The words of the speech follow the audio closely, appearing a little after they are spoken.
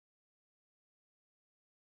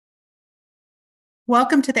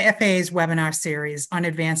Welcome to the FAA's webinar series on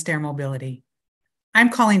advanced air mobility. I'm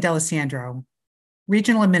Colleen D'Alessandro,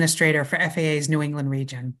 Regional Administrator for FAA's New England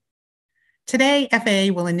region. Today,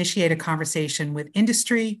 FAA will initiate a conversation with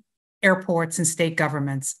industry, airports, and state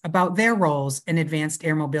governments about their roles in advanced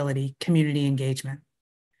air mobility community engagement.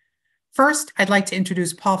 First, I'd like to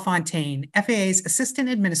introduce Paul Fontaine, FAA's Assistant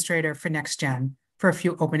Administrator for NextGen, for a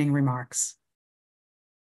few opening remarks.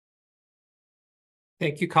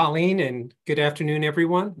 Thank you, Colleen, and good afternoon,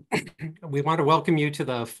 everyone. We want to welcome you to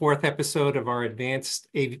the fourth episode of our Advanced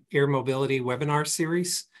Air Mobility webinar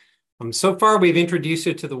series. So far, we've introduced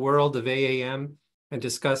you to the world of AAM and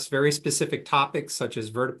discussed very specific topics such as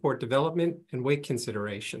vertiport development and weight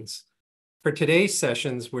considerations. For today's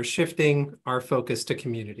sessions, we're shifting our focus to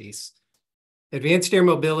communities. Advanced air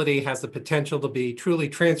mobility has the potential to be truly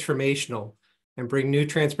transformational and bring new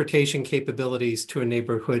transportation capabilities to a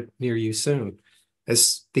neighborhood near you soon.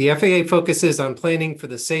 As the FAA focuses on planning for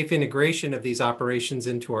the safe integration of these operations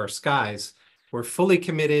into our skies, we're fully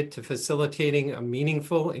committed to facilitating a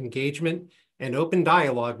meaningful engagement and open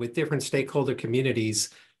dialogue with different stakeholder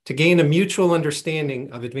communities to gain a mutual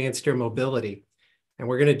understanding of advanced air mobility. And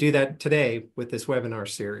we're going to do that today with this webinar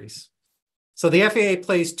series. So the FAA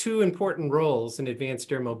plays two important roles in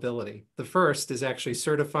advanced air mobility. The first is actually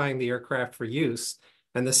certifying the aircraft for use,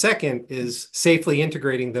 and the second is safely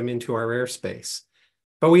integrating them into our airspace.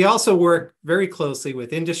 But we also work very closely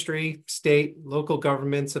with industry, state, local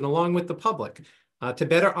governments, and along with the public to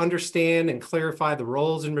better understand and clarify the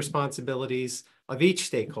roles and responsibilities of each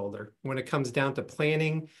stakeholder when it comes down to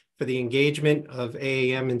planning for the engagement of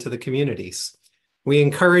AAM into the communities. We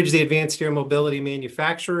encourage the advanced air mobility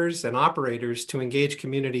manufacturers and operators to engage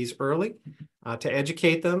communities early, to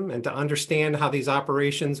educate them, and to understand how these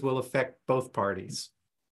operations will affect both parties.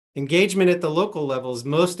 Engagement at the local level is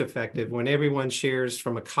most effective when everyone shares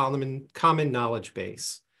from a common knowledge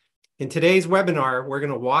base. In today's webinar, we're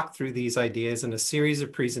going to walk through these ideas in a series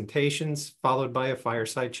of presentations followed by a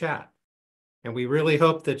fireside chat. And we really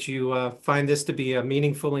hope that you find this to be a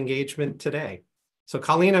meaningful engagement today. So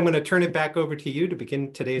Colleen, I'm going to turn it back over to you to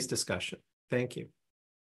begin today's discussion. Thank you.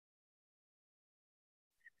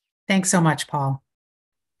 Thanks so much, Paul.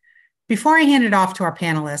 Before I hand it off to our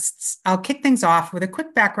panelists, I'll kick things off with a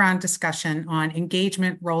quick background discussion on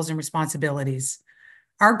engagement, roles, and responsibilities,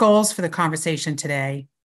 our goals for the conversation today,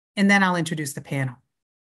 and then I'll introduce the panel.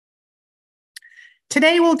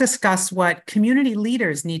 Today, we'll discuss what community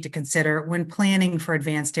leaders need to consider when planning for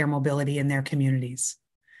advanced air mobility in their communities.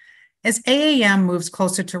 As AAM moves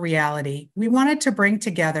closer to reality, we wanted to bring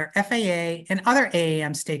together FAA and other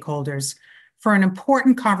AAM stakeholders for an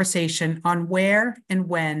important conversation on where and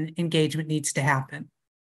when engagement needs to happen.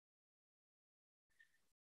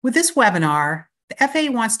 With this webinar, the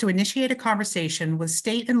FAA wants to initiate a conversation with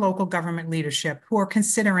state and local government leadership who are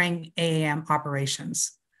considering AAM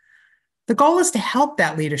operations. The goal is to help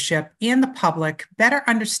that leadership and the public better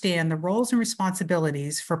understand the roles and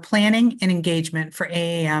responsibilities for planning and engagement for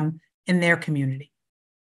AAM in their community.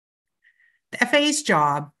 The FAA's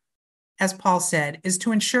job, as Paul said, is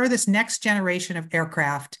to ensure this next generation of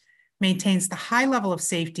aircraft maintains the high level of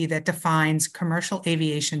safety that defines commercial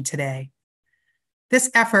aviation today.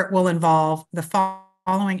 This effort will involve the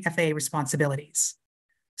following FAA responsibilities: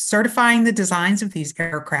 certifying the designs of these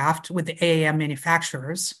aircraft with the AAM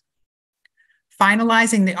manufacturers,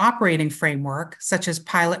 finalizing the operating framework, such as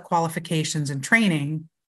pilot qualifications and training,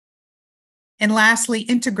 and lastly,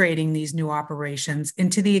 integrating these new operations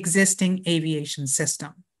into the existing aviation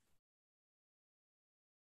system.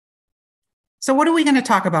 So what are we going to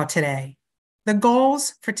talk about today? The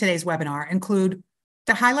goals for today's webinar include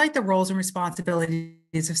to highlight the roles and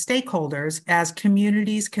responsibilities of stakeholders as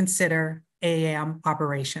communities consider AAM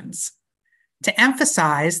operations, to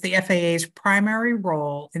emphasize the FAA's primary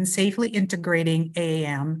role in safely integrating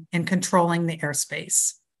AAM and controlling the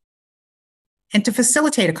airspace, and to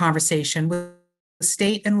facilitate a conversation with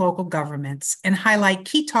state and local governments and highlight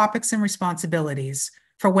key topics and responsibilities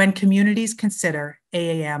for when communities consider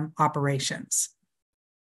AAM operations.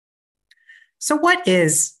 So what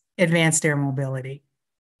is advanced air mobility?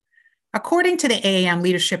 According to the AAM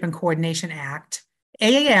Leadership and Coordination Act,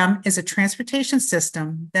 AAM is a transportation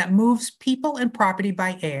system that moves people and property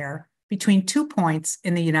by air between 2 points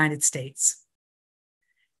in the United States.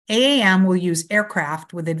 AAM will use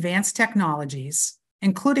aircraft with advanced technologies,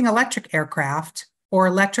 including electric aircraft or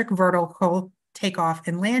electric vertical takeoff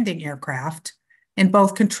and landing aircraft, in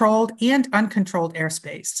both controlled and uncontrolled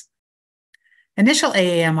airspace. Initial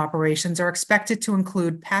AAM operations are expected to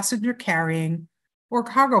include passenger carrying or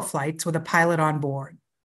cargo flights with a pilot on board.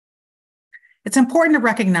 It's important to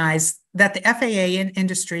recognize that the FAA and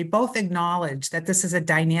industry both acknowledge that this is a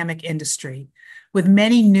dynamic industry with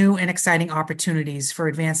many new and exciting opportunities for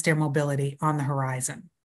advanced air mobility on the horizon.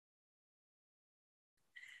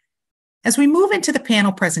 As we move into the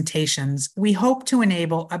panel presentations, we hope to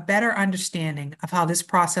enable a better understanding of how this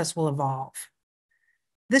process will evolve.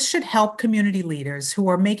 This should help community leaders who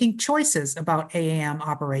are making choices about AAM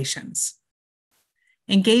operations.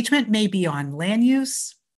 Engagement may be on land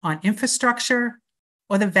use, on infrastructure,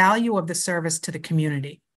 or the value of the service to the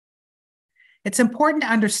community. It's important to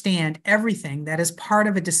understand everything that is part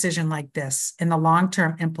of a decision like this and the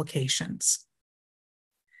long-term implications.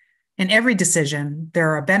 In every decision,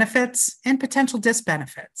 there are benefits and potential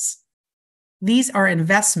disbenefits. These are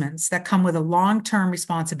investments that come with a long-term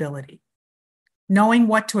responsibility. Knowing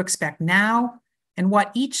what to expect now and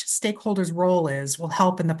what each stakeholder's role is will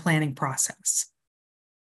help in the planning process.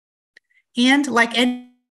 And like any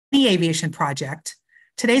aviation project,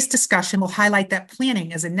 today's discussion will highlight that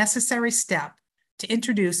planning is a necessary step to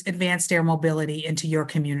introduce advanced air mobility into your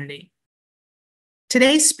community.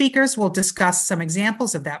 Today's speakers will discuss some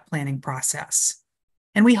examples of that planning process,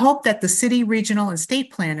 and we hope that the city, regional, and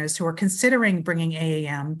state planners who are considering bringing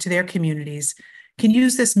AAM to their communities can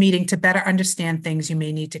use this meeting to better understand things you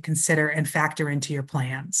may need to consider and factor into your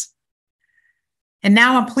plans. And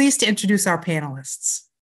now I'm pleased to introduce our panelists.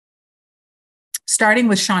 Starting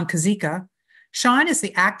with Sean Kazika. Sean is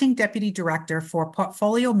the Acting Deputy Director for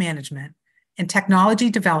Portfolio Management and Technology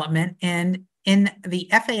Development in the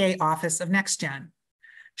FAA Office of NextGen.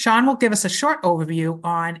 Sean will give us a short overview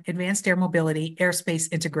on advanced air mobility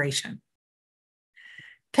airspace integration.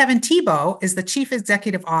 Kevin Tebow is the Chief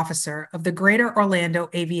Executive Officer of the Greater Orlando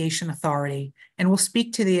Aviation Authority and will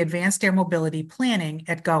speak to the advanced air mobility planning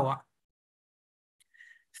at GOA.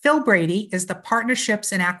 Phil Brady is the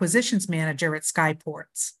Partnerships and Acquisitions Manager at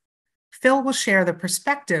Skyports. Phil will share the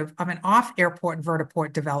perspective of an off-airport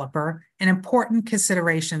vertiport developer and important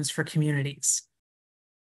considerations for communities.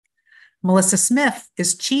 Melissa Smith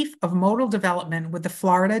is Chief of Modal Development with the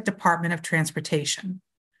Florida Department of Transportation.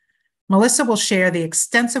 Melissa will share the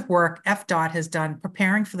extensive work FDOT has done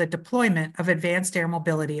preparing for the deployment of advanced air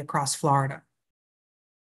mobility across Florida.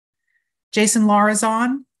 Jason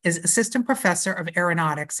Lorazon is Assistant Professor of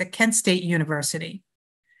Aeronautics at Kent State University.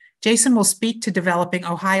 Jason will speak to developing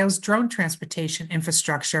Ohio's drone transportation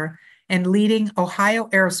infrastructure and leading Ohio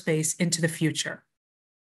aerospace into the future.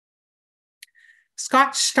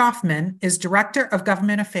 Scott Stoffman is Director of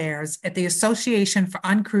Government Affairs at the Association for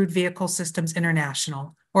Uncrewed Vehicle Systems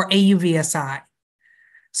International, or AUVSI.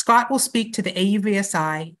 Scott will speak to the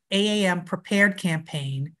AUVSI AAM Prepared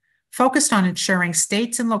campaign, focused on ensuring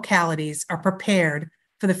states and localities are prepared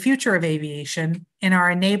for the future of aviation and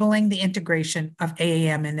are enabling the integration of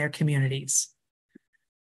AAM in their communities.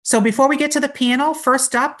 So before we get to the panel,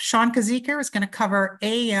 first up, Sean Kazika is going to cover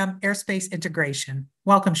AAM airspace integration.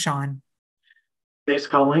 Welcome, Sean. Thanks,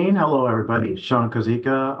 Colleen. Hello, everybody. Sean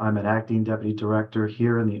Kazika. I'm an acting deputy director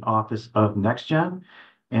here in the Office of NextGen.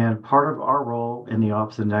 And part of our role in the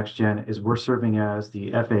Office of NextGen is we're serving as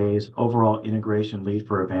the FAA's overall integration lead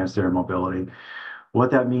for advanced air mobility.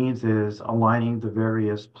 What that means is aligning the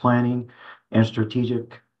various planning and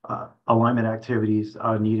strategic alignment activities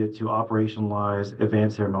needed to operationalize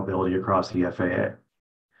advanced air mobility across the FAA.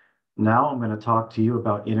 Now I'm going to talk to you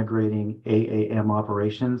about integrating AAM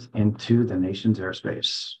operations into the nation's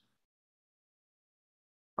airspace.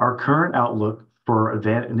 Our current outlook for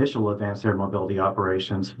initial advanced air mobility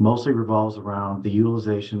operations mostly revolves around the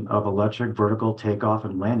utilization of electric vertical takeoff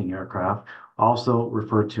and landing aircraft, also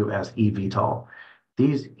referred to as eVTOL.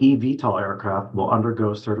 These eVTOL aircraft will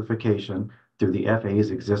undergo certification through the FAA's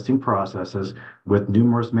existing processes, with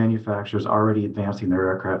numerous manufacturers already advancing their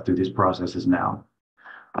aircraft through these processes now.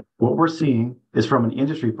 What we're seeing is, from an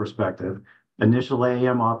industry perspective, initial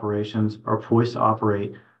AAM operations are poised to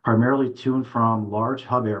operate primarily to and from large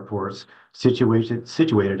hub airports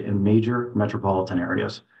situated in major metropolitan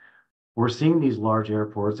areas. We're seeing these large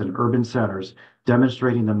airports and urban centers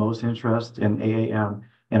demonstrating the most interest in AAM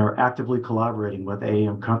and are actively collaborating with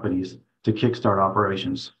AAM companies to kickstart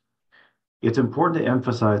operations. It's important to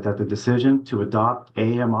emphasize that the decision to adopt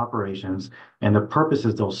AAM operations and the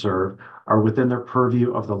purposes they'll serve are within their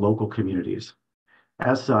purview of the local communities.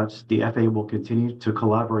 As such, the FAA will continue to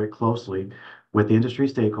collaborate closely with industry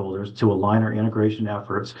stakeholders to align our integration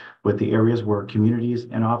efforts with the areas where communities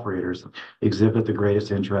and operators exhibit the greatest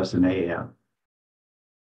interest in AAM.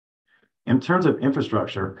 In terms of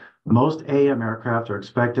infrastructure, most AAM aircraft are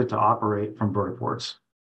expected to operate from vertiports.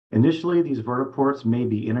 Initially, these vertiports may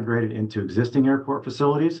be integrated into existing airport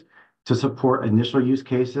facilities to support initial use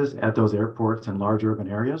cases at those airports in large urban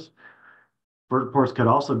areas. Vertiports could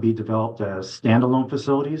also be developed as standalone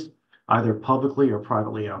facilities, either publicly or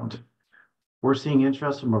privately owned. We're seeing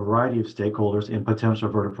interest from a variety of stakeholders in potential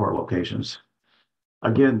vertiport locations.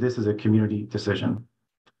 Again, this is a community decision.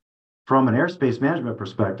 From an airspace management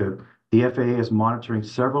perspective, the FAA is monitoring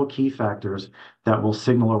several key factors that will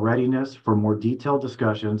signal a readiness for more detailed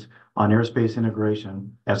discussions on airspace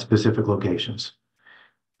integration at specific locations.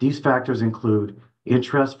 These factors include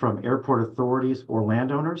interest from airport authorities or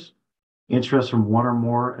landowners, interest from one or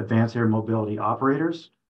more advanced air mobility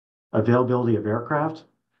operators, availability of aircraft,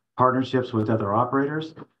 partnerships with other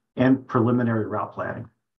operators, and preliminary route planning.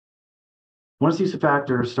 Once these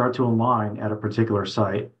factors start to align at a particular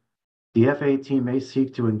site, the FAA team may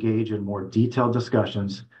seek to engage in more detailed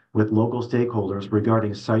discussions with local stakeholders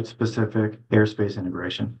regarding site-specific airspace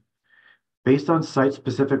integration. Based on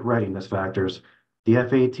site-specific readiness factors, the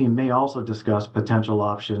FAA team may also discuss potential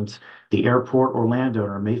options the airport or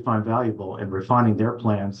landowner may find valuable in refining their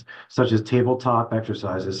plans, such as tabletop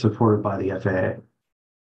exercises supported by the FAA.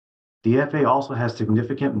 The FAA also has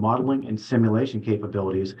significant modeling and simulation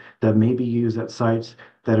capabilities that may be used at sites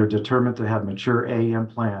that are determined to have mature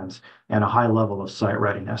AAM plans and a high level of site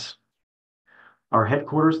readiness. Our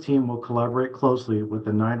headquarters team will collaborate closely with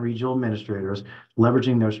the 9 regional administrators,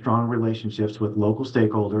 leveraging their strong relationships with local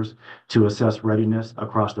stakeholders to assess readiness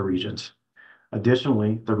across the regions.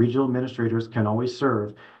 Additionally, the regional administrators can always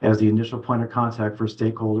serve as the initial point of contact for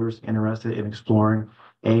stakeholders interested in exploring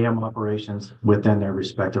AAM operations within their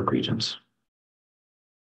respective regions.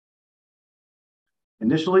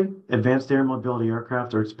 Initially, advanced air mobility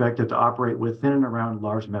aircraft are expected to operate within and around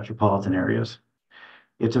large metropolitan areas.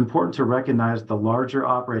 It's important to recognize the larger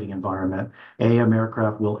operating environment AAM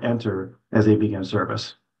aircraft will enter as they begin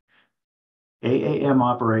service. AAM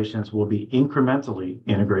operations will be incrementally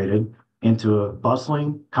integrated into a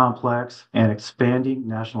bustling, complex, and expanding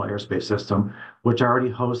national airspace system, which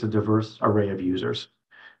already hosts a diverse array of users.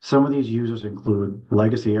 Some of these users include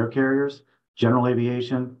legacy air carriers, general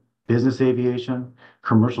aviation, business aviation,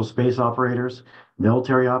 commercial space operators,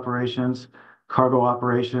 military operations, cargo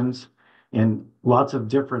operations, and lots of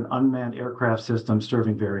different unmanned aircraft systems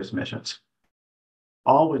serving various missions,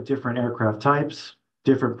 all with different aircraft types,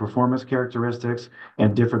 different performance characteristics,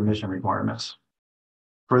 and different mission requirements.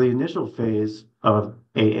 For the initial phase of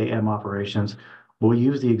AAM operations, we'll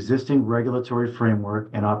use the existing regulatory framework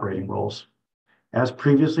and operating rules. As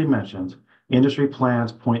previously mentioned, industry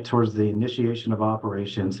plans point towards the initiation of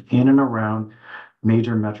operations in and around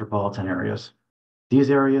major metropolitan areas. These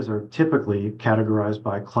areas are typically categorized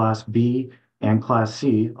by Class B and Class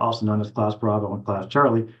C, also known as Class Bravo and Class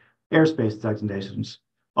Charlie, airspace designations,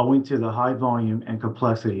 owing to the high volume and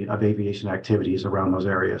complexity of aviation activities around those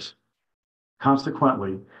areas.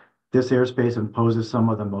 Consequently, this airspace imposes some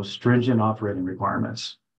of the most stringent operating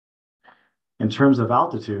requirements. In terms of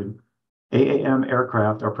altitude, AAM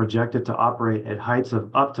aircraft are projected to operate at heights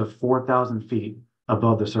of up to 4,000 feet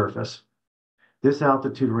above the surface. This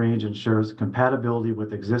altitude range ensures compatibility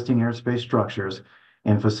with existing airspace structures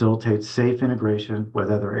and facilitates safe integration with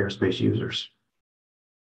other airspace users.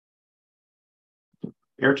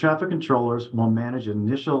 Air traffic controllers will manage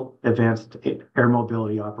initial advanced air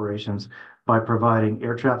mobility operations by providing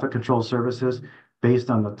air traffic control services based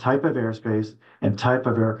on the type of airspace and type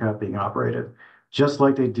of aircraft being operated, just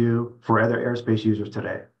like they do for other airspace users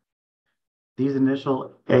today. These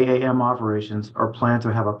initial AAM operations are planned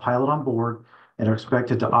to have a pilot on board and are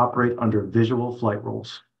expected to operate under visual flight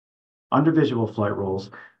rules. Under visual flight rules,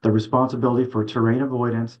 the responsibility for terrain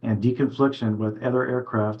avoidance and deconfliction with other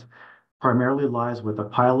aircraft primarily lies with the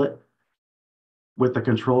pilot, with the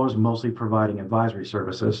controllers mostly providing advisory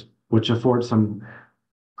services, which affords some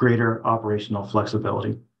greater operational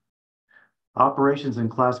flexibility. Operations in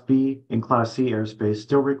Class B and Class C airspace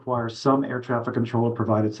still require some air traffic controller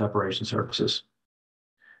provided separation services.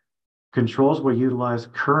 Controls will utilize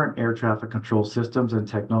current air traffic control systems and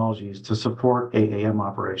technologies to support AAM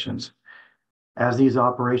operations. As these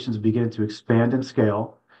operations begin to expand in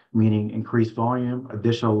scale, meaning increased volume,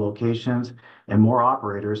 additional locations, and more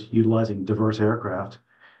operators utilizing diverse aircraft,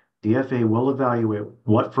 the FAA will evaluate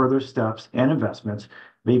what further steps and investments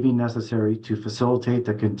may be necessary to facilitate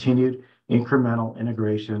the continued incremental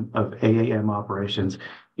integration of AAM operations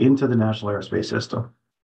into the national airspace system.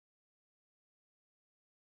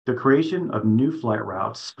 The creation of new flight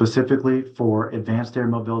routes specifically for advanced air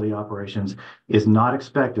mobility operations is not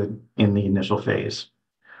expected in the initial phase.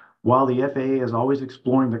 While the FAA is always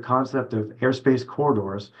exploring the concept of airspace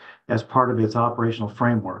corridors as part of its operational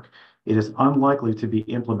framework, it is unlikely to be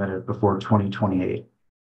implemented before 2028.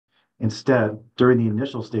 Instead, during the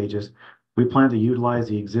initial stages, we plan to utilize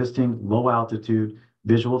the existing low altitude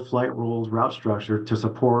visual flight rules route structure to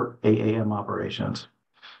support AAM operations.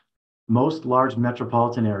 Most large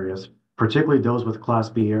metropolitan areas, particularly those with Class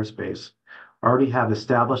B airspace, already have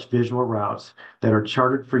established visual routes that are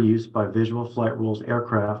chartered for use by visual flight rules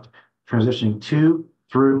aircraft transitioning to,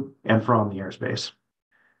 through, and from the airspace.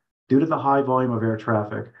 Due to the high volume of air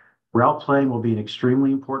traffic, route planning will be an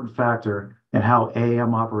extremely important factor in how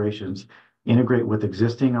AAM operations integrate with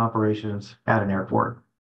existing operations at an airport.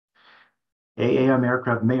 AAM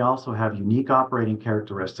aircraft may also have unique operating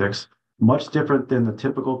characteristics, much different than the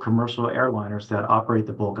typical commercial airliners that operate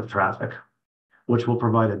the bulk of traffic, which will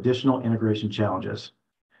provide additional integration challenges.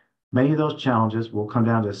 Many of those challenges will come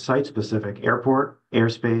down to site-specific airport,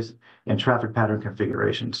 airspace, and traffic pattern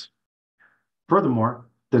configurations. Furthermore,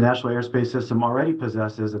 the National Airspace System already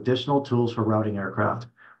possesses additional tools for routing aircraft,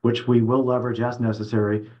 which we will leverage as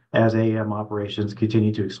necessary as AAM operations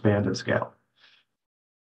continue to expand and scale.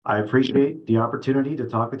 I appreciate the opportunity to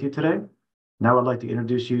talk with you today. Now I'd like to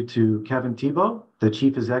introduce you to Kevin Tebow, the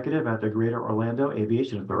Chief Executive at the Greater Orlando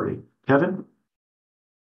Aviation Authority. Kevin?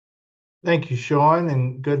 Thank you, Sean,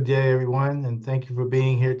 and good day, everyone, and thank you for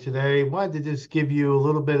being here today. I wanted to just give you a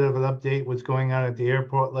little bit of an update what's going on at the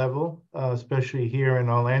airport level, especially here in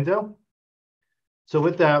Orlando. So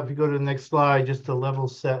with that, if we go to the next slide, just to level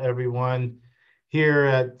set everyone, here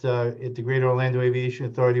at the Greater Orlando Aviation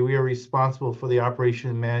Authority, we are responsible for the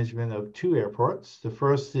operation and management of two airports. The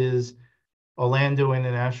first is Orlando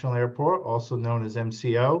International Airport, also known as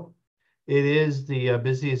MCO. It is the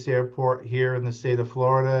busiest airport here in the state of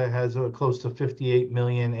Florida. It has close to 58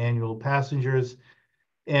 million annual passengers.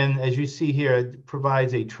 And as you see here, it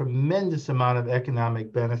provides a tremendous amount of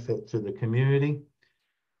economic benefit to the community.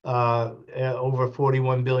 Over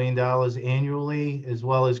 $41 billion annually, as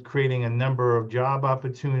well as creating a number of job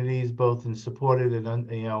opportunities, both in supported and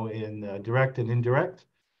in direct and indirect.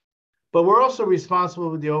 But we're also responsible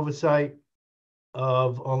with the oversight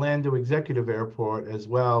of Orlando Executive Airport as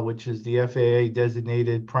well, which is the FAA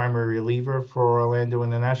designated primary reliever for Orlando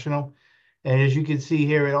International. And as you can see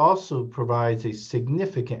here, it also provides a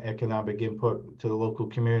significant economic input to the local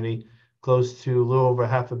community, close to a little over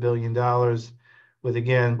 $500 million, with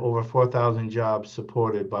again over 4,000 jobs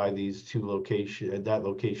supported by these two locations at that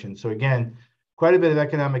location. So again, quite a bit of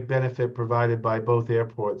economic benefit provided by both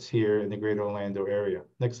airports here in the Greater Orlando area.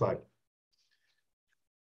 Next slide.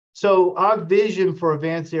 So our vision for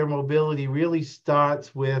advanced air mobility really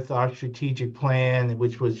starts with our strategic plan,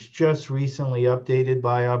 which was just recently updated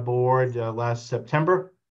by our board last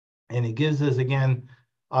September. And it gives us, again,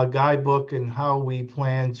 a guidebook and how we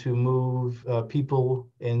plan to move people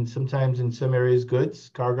and sometimes in some areas goods,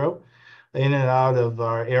 cargo, in and out of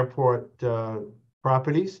our airport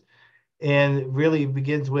properties. And it really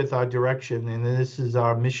begins with our direction. And this is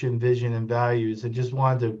our mission, vision, and values. I just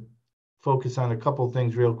wanted to focus on a couple of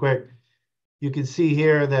things real quick. You can see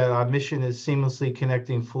here that our mission is seamlessly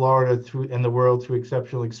connecting Florida and the world through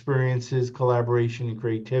exceptional experiences, collaboration, and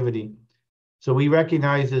creativity. So we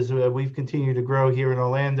recognize as we've continued to grow here in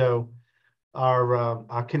Orlando, our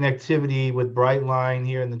connectivity with Brightline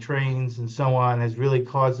here in the trains and so on has really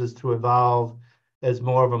caused us to evolve as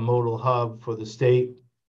more of a modal hub for the state.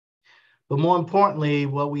 But more importantly,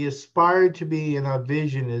 what we aspire to be in our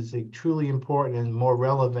vision is a truly important and more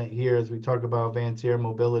relevant here as we talk about advanced air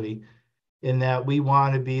mobility, in that we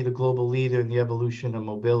want to be the global leader in the evolution of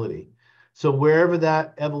mobility. So wherever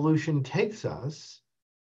that evolution takes us,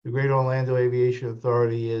 the Greater Orlando Aviation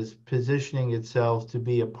Authority is positioning itself to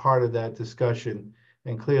be a part of that discussion.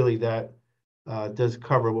 And clearly that does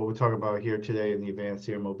cover what we're talking about here today in the advanced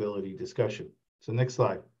air mobility discussion. So next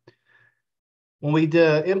slide. When we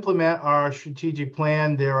implement our strategic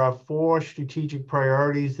plan, there are 4 strategic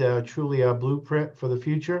priorities that are truly our blueprint for the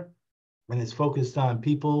future. And it's focused on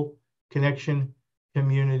people, connection,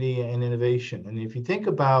 community, and innovation. And if you think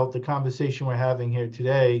about the conversation we're having here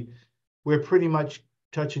today, we're pretty much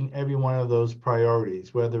touching every one of those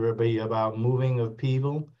priorities, whether it be about moving of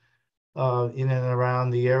people in and around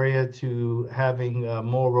the area to having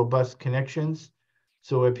more robust connections.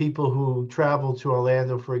 So where people who travel to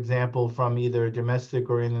Orlando, for example, from either a domestic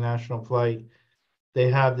or international flight, they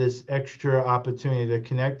have this extra opportunity to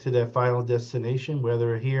connect to their final destination,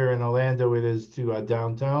 whether here in Orlando it is to our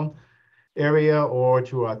downtown area or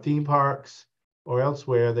to our theme parks or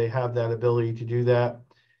elsewhere. They have that ability to do that.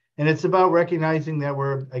 And it's about recognizing that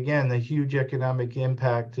we're, again, a huge economic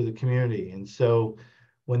impact to the community. And so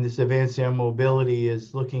when this advanced air mobility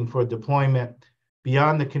is looking for deployment,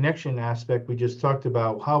 beyond the connection aspect we just talked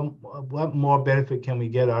about, what more benefit can we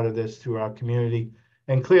get out of this through our community?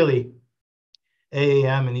 And clearly,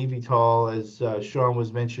 AAM and eVTOL, as Sean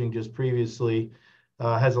was mentioning just previously,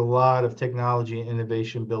 has a lot of technology and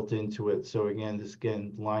innovation built into it. So again, this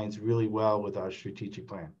lines really well with our strategic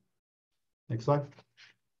plan. Next slide.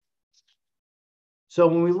 So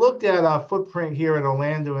when we looked at our footprint here at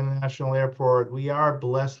Orlando International Airport, we are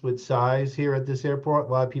blessed with size here at this airport.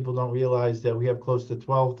 A lot of people don't realize that we have close to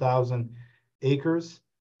 12,000 acres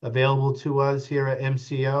available to us here at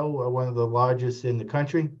MCO, one of the largest in the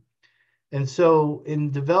country. And so in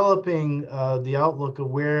developing the outlook of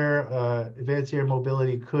where advanced air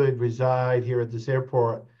mobility could reside here at this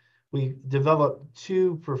airport, we developed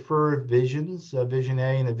two preferred visions, a Vision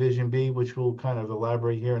A and a Vision B, which we'll kind of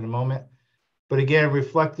elaborate here in a moment. But again,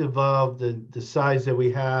 reflective of the size that we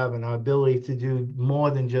have and our ability to do more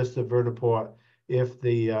than just a vertiport if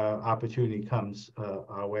the opportunity comes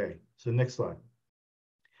our way. So next slide.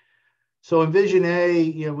 So in Vision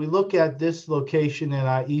A, we look at this location in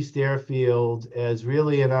our East Airfield as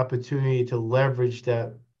really an opportunity to leverage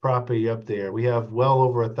that property up there. We have well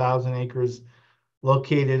over 1,000 acres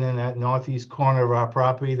located in that northeast corner of our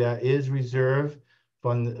property that is reserved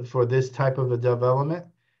for this type of a development.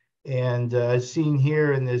 And as seen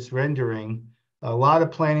here in this rendering, a lot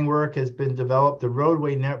of planning work has been developed. The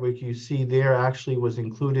roadway network you see there actually was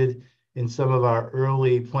included in some of our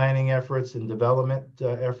early planning efforts and development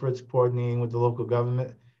efforts, coordinating with the local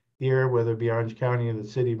government here, whether it be Orange County or the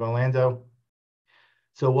city of Orlando.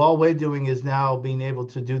 So all we're doing is now being able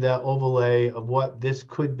to do that overlay of what this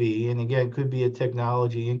could be. And again, could be a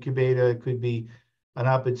technology incubator. It could be an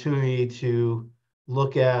opportunity to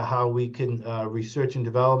look at how we can research and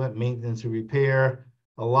development, maintenance and repair.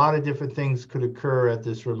 A lot of different things could occur at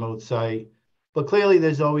this remote site. But clearly,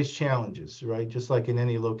 there's always challenges, right? Just like in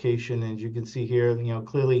any location. And as you can see here,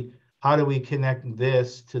 clearly, how do we connect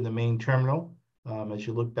this to the main terminal? As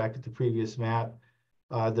you look back at the previous map,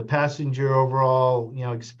 the passenger overall,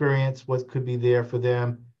 experience, what could be there for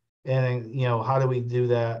them, and how do we do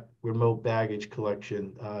that remote baggage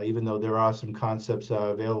collection? Even though there are some concepts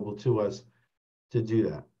available to us to do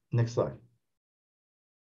that. Next slide.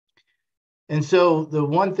 And so the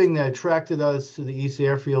one thing that attracted us to the East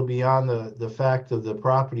Airfield beyond the fact of the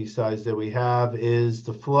property size that we have is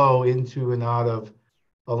the flow into and out of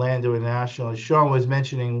Orlando International. As Sean was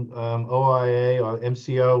mentioning, OIA or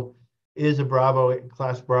MCO is a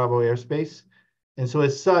Class Bravo airspace. And so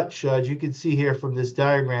as such, as you can see here from this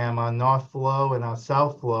diagram, our north flow and our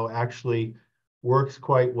south flow actually works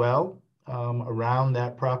quite well around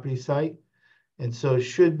that property site. And so it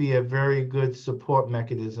should be a very good support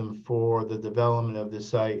mechanism for the development of the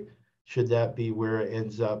site, should that be where it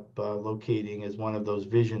ends up locating as one of those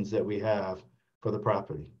visions that we have for the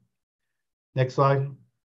property. Next slide.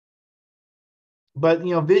 But,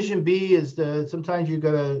 Vision B is sometimes you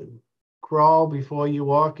got to crawl before you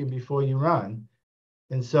walk and before you run.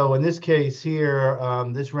 And so in this case here,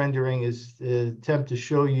 this rendering is an attempt to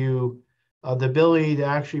show you the ability to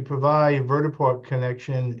actually provide vertiport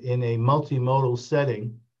connection in a multimodal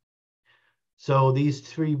setting. So these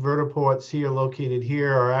three vertiports here located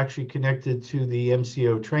here are actually connected to the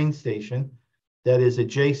MCO train station that is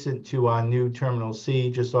adjacent to our new Terminal C,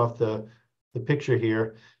 just off the picture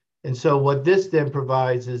here. And so what this then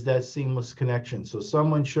provides is that seamless connection. So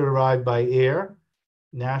someone should arrive by air,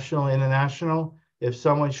 national, international. If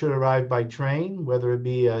someone should arrive by train, whether it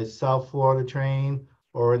be a South Florida train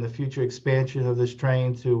or in the future expansion of this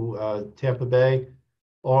train to Tampa Bay,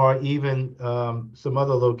 or even some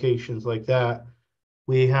other locations like that,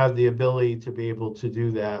 we have the ability to be able to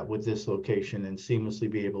do that with this location and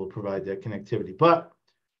seamlessly be able to provide that connectivity. But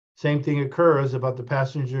same thing occurs about the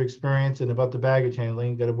passenger experience and about the baggage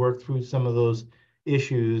handling. Got to work through some of those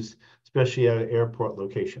issues, especially at an airport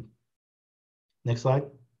location. Next slide.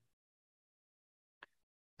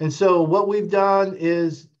 And so what we've done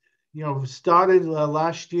is, started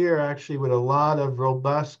last year actually with a lot of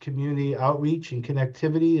robust community outreach and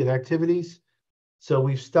connectivity and activities. So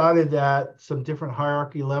we've started at some different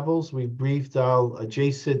hierarchy levels. We've briefed our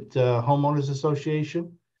adjacent homeowners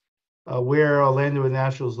association, where Orlando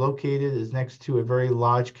International is located is next to a very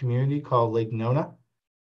large community called Lake Nona,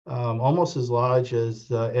 almost as large as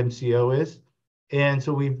MCO is. And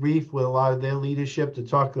so we briefed with a lot of their leadership to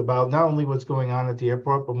talk about not only what's going on at the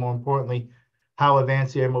airport, but more importantly, how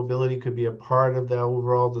advanced air mobility could be a part of the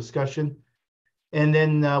overall discussion. And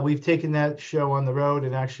then we've taken that show on the road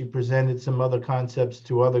and actually presented some other concepts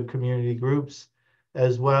to other community groups,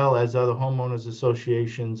 as well as other homeowners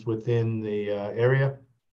associations within the area.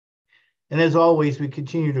 And as always, we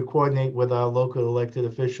continue to coordinate with our local elected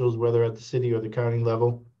officials, whether at the city or the county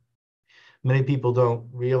level. Many people don't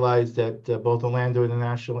realize that both Orlando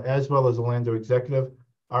International as well as Orlando Executive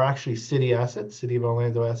are actually city assets, City of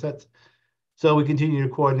Orlando assets. So we continue to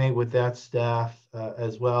coordinate with that staff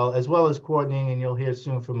as well as coordinating, and you'll hear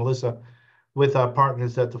soon from Melissa, with our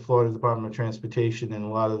partners at the Florida Department of Transportation and a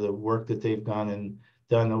lot of the work that they've done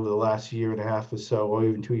over the last year and a half or so, or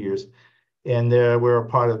even 2 years. And we're a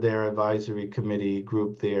part of their advisory committee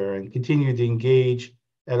group there, and continue to engage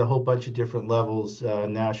at a whole bunch of different levels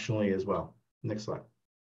nationally as well. Next slide.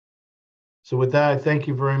 So with that, I thank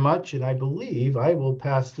you very much, and I believe I will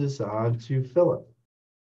pass this on to Philip.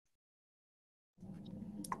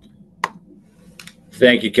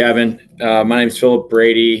 Thank you, Kevin. My name is Philip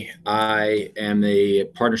Brady. I am the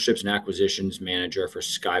Partnerships and Acquisitions Manager for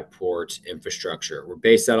Skyport Infrastructure. We're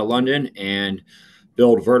based out of London and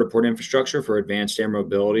build vertiport infrastructure for advanced air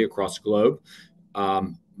mobility across the globe.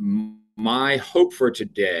 My hope for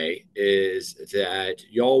today is that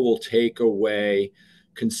y'all will take away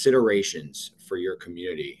considerations for your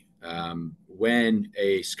community. When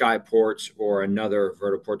a Skyport or another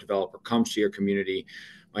vertiport developer comes to your community,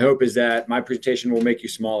 my hope is that my presentation will make you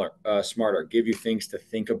smarter, give you things to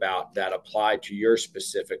think about that apply to your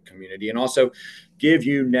specific community, and also give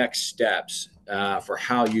you next steps for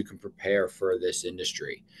how you can prepare for this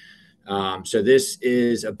industry. So this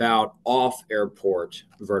is about off-airport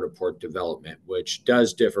vertiport development, which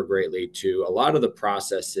does differ greatly to a lot of the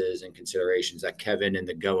processes and considerations that Kevin and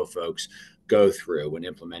the GOA folks go through when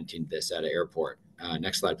implementing this at an airport.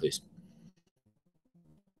 Next slide, please.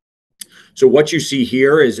 So what you see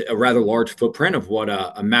here is a rather large footprint of what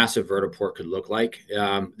a massive vertiport could look like.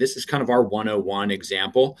 This is kind of our 101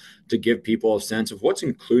 example to give people a sense of what's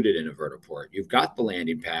included in a vertiport. You've got the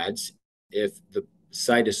landing pads. If the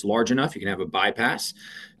site is large enough, you can have a bypass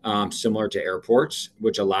similar to airports,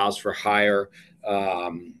 which allows for higher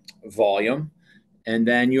volume. And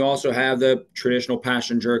then you also have the traditional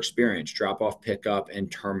passenger experience, drop-off, pickup,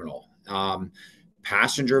 and terminal.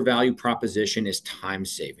 Passenger value proposition is time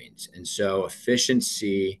savings. And so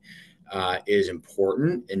efficiency is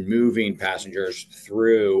important in moving passengers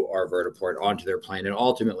through our vertiport onto their plane and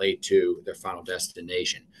ultimately to their final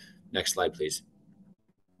destination. Next slide, please.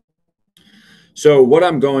 So what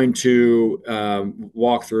I'm going to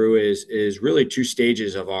walk through is really two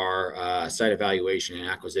stages of our site evaluation and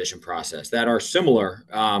acquisition process that are similar,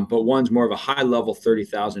 but one's more of a high-level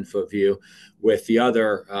 30,000-foot view, with the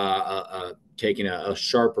other taking a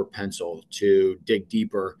sharper pencil to dig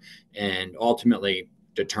deeper and ultimately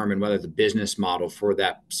determine whether the business model for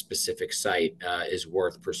that specific site is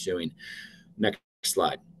worth pursuing. Next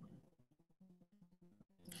slide.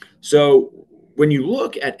 So when you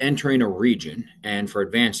look at entering a region, and for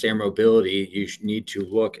advanced air mobility, you need to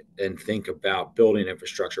look and think about building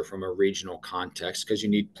infrastructure from a regional context, because you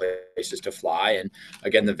need places to fly. And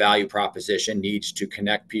again, the value proposition needs to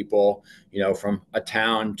connect people, from a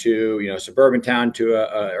town to, suburban town to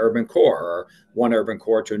a urban core, or one urban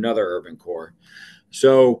core to another urban core.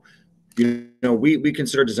 So, we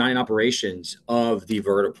consider design operations of the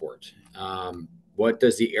vertiport. What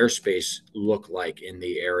does the airspace look like in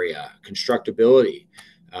the area? Constructability,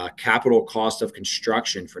 capital cost of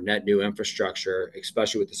construction for net new infrastructure,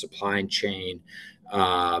 especially with the supply chain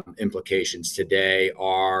implications today,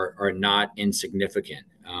 are not insignificant.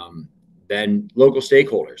 Then local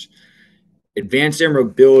stakeholders. Advanced air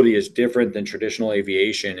mobility is different than traditional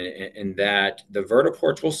aviation in that the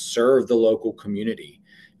vertiports will serve the local community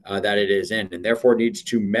that it is in, and therefore needs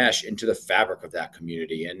to mesh into the fabric of that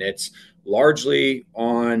community. And it's largely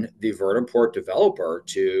on the vertiport developer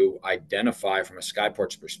to identify, from a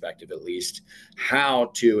Skyport's perspective at least,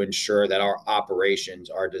 how to ensure that our operations,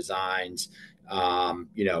 our designs, are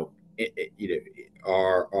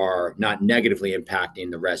not negatively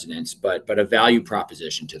impacting the residents, but a value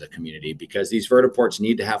proposition to the community, because these vertiports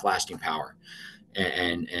need to have lasting power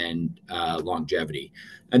and longevity.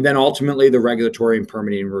 And then ultimately the regulatory and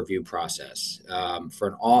permitting review process. For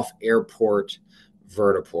an off-airport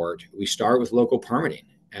vertiport, we start with local permitting.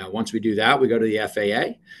 Once we do that, we go to the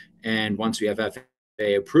FAA. And once we have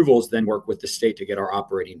FAA approvals, then work with the state to get our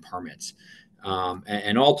operating permits.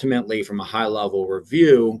 And ultimately, from a high-level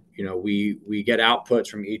review, we get outputs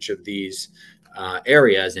from each of these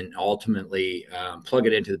areas and ultimately plug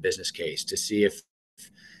it into the business case to see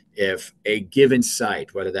if a given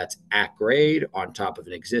site, whether that's at grade, on top of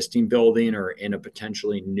an existing building, or in a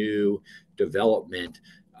potentially new development,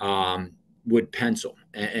 would pencil.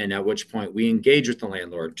 And at which point we engage with the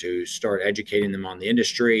landlord to start educating them on the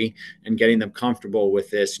industry and getting them comfortable with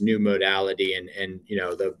this new modality and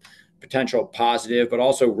the potential positive, but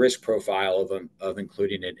also risk profile of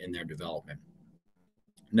including it in their development.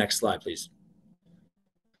 Next slide, please.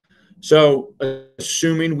 So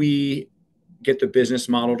assuming we get the business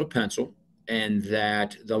model to pencil and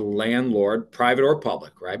that the landlord, private or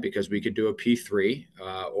public, right? Because we could do a P3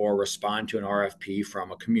 or respond to an RFP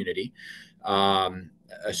from a community.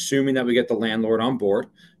 Assuming that we get the landlord on board,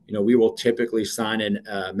 we will typically sign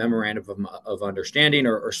a memorandum of understanding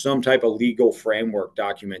or some type of legal framework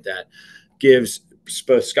document that gives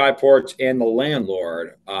both Skyports and the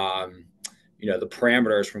landlord, the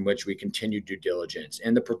parameters from which we continue due diligence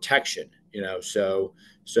and the protection,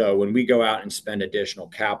 so when we go out and spend additional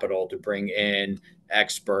capital to bring in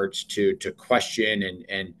experts to question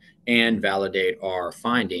and validate our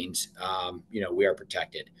findings, we are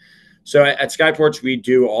protected. So at Skyports, we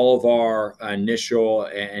do all of our initial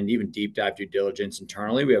and even deep dive due diligence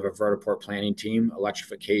internally. We have a vertiport planning team,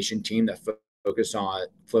 electrification team that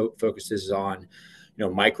focuses on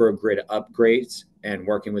microgrid upgrades and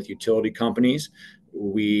working with utility companies.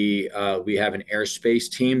 We have an airspace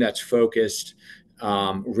team that's focused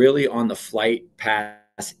really on the flight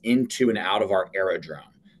path into and out of our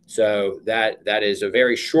aerodrome. So that is a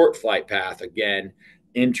very short flight path, again,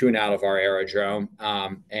 into and out of our aerodrome.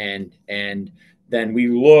 And then we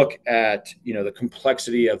look at, the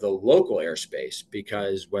complexity of the local airspace,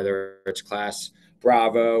 because whether it's class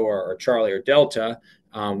Bravo or Charlie or Delta,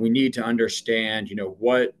 we need to understand,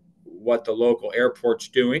 what the local airport's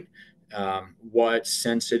doing, what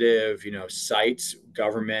sensitive, sites,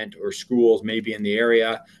 government or schools may be in the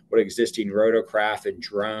area, what existing rotorcraft and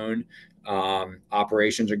drone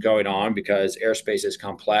operations are going on, because airspace is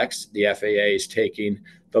complex. The FAA is taking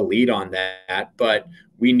the lead on that, but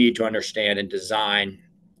we need to understand and design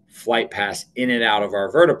flight paths in and out of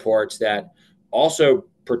our vertiports that also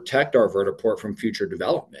protect our vertiport from future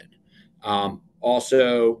development.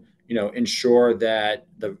 Also, ensure that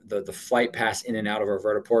the flight paths in and out of our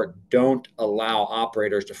vertiport don't allow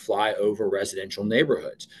operators to fly over residential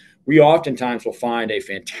neighborhoods. We oftentimes will find a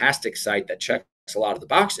fantastic site that checks a lot of the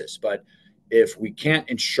boxes, but if we can't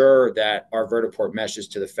ensure that our vertiport meshes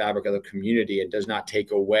to the fabric of the community and does not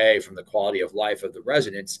take away from the quality of life of the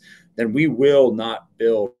residents, then we will not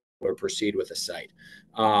build or proceed with a site.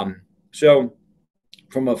 So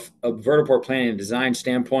from a vertiport planning and design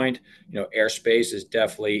standpoint, airspace is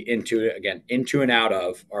definitely into and out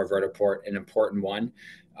of our vertiport, an important one.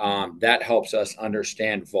 That helps us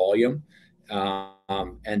understand volume,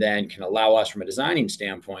 and then can allow us from a designing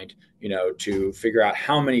standpoint, to figure out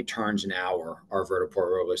how many turns an hour our vertiport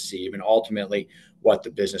will receive, and ultimately what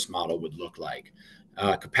the business model would look like.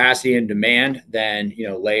 Capacity and demand then,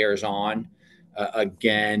 layers on.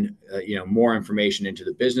 More information into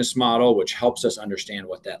the business model, which helps us understand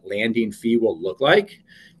what that landing fee will look like.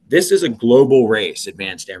 This is a global race,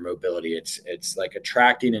 advanced air mobility. It's like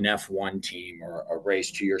attracting an F1 team or a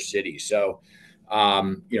race to your city. So,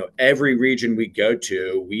 every region we go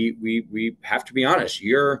to, we have to be honest,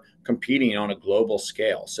 you're competing on a global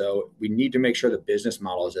scale. So we need to make sure the business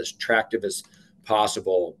model is as attractive as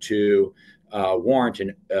possible to warrant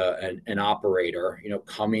an operator,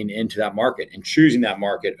 coming into that market and choosing that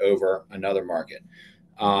market over another market.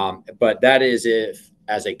 But that is if,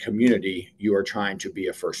 as a community, you are trying to be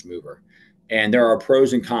a first mover. And there are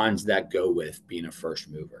pros and cons that go with being a first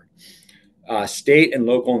mover. State and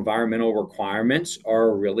local environmental requirements are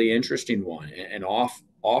a really interesting one, and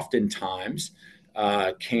oftentimes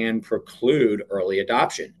can preclude early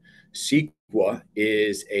adoption. CEQA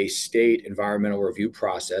is a state environmental review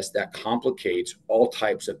process that complicates all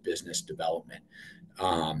types of business development,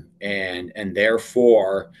 and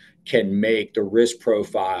therefore can make the risk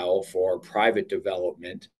profile for private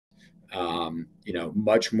development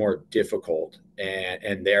much more difficult,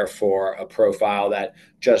 and therefore a profile that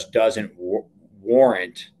just doesn't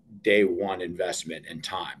warrant day one investment and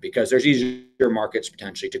time, because there's easier markets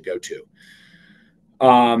potentially to go to.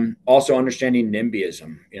 Also understanding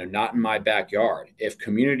NIMBYism, not in my backyard. If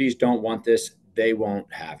communities don't want this, they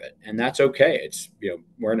won't have it, and that's okay. It's,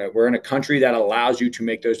 we're in a country that allows you to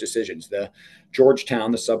make those decisions. The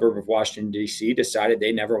Georgetown, the suburb of Washington, D.C., decided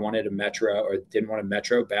they never wanted a metro, or didn't want a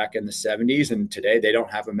metro back in the 70s, and today they don't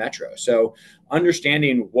have a metro. So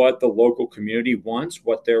understanding what the local community wants,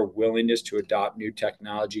 what their willingness to adopt new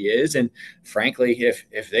technology is, and frankly,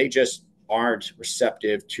 if they just aren't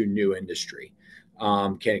receptive to new industry,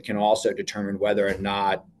 can also determine whether or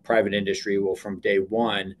not private industry will from day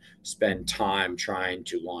one spend time trying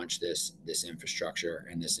to launch this infrastructure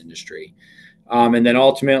and this industry. And then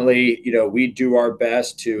ultimately, we do our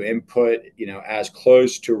best to input, as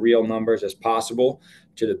close to real numbers as possible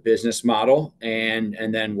to the business model, and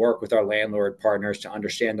then work with our landlord partners to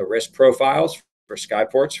understand the risk profiles for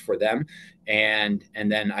Skyports for them, and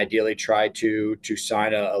then ideally try to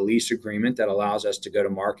sign a lease agreement that allows us to go to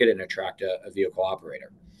market and attract a vehicle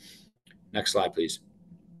operator. Next slide, please.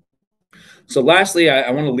 So lastly,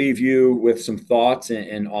 I want to leave you with some thoughts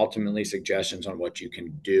and ultimately suggestions on what you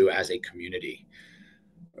can do as a community.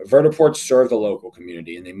 Vertiports serve the local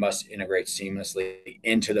community and they must integrate seamlessly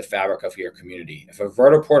into the fabric of your community. If a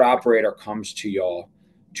vertiport operator comes to y'all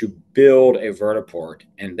to build a vertiport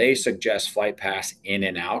and they suggest flight paths in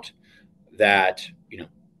and out that,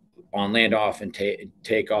 on land off and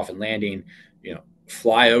take off and landing,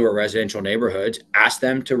 fly over residential neighborhoods, ask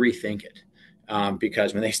them to rethink it.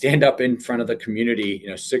 Because when they stand up in front of the community,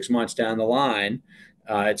 6 months down the line,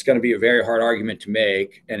 it's going to be a very hard argument to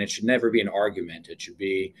make, and it should never be an argument. It should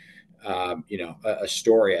be, a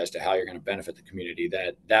story as to how you're going to benefit the community.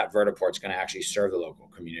 That vertiport is going to actually serve the local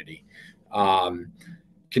community.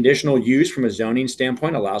 Conditional use from a zoning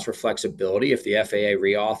standpoint allows for flexibility. If the FAA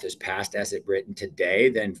reauth is passed as it written today,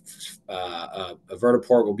 then a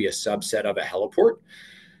vertiport will be a subset of a heliport.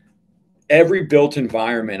 Every built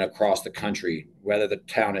environment across the country, whether the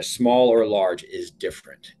town is small or large, is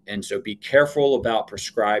different. And so be careful about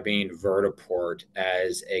prescribing vertiport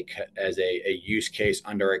as a use case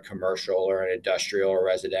under a commercial or an industrial or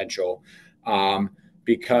residential,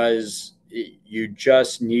 because you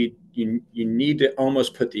just need to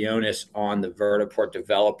almost put the onus on the vertiport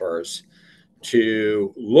developers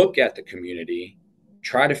to look at the community,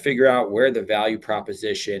 try to figure out where the value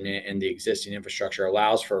proposition and the existing infrastructure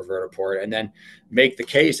allows for a vertiport, and then make the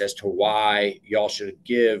case as to why y'all should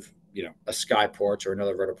give, a Skyports or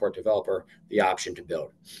another vertiport developer the option to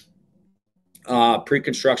build.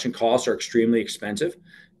 Pre-construction costs are extremely expensive,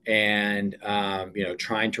 and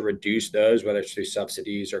trying to reduce those, whether it's through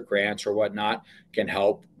subsidies or grants or whatnot, can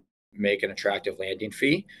help make an attractive landing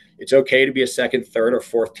fee. It's okay to be a second, third, or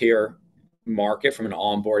fourth tier market from an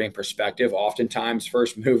onboarding perspective. Oftentimes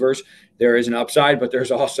first movers, there is an upside, but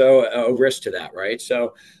there's also a risk to that, right?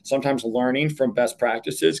 So sometimes learning from best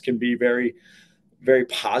practices can be very, very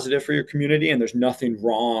positive for your community, and there's nothing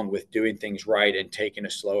wrong with doing things right and taking a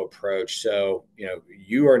slow approach. So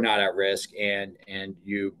you are not at risk, and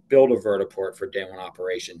you build a vertiport for day one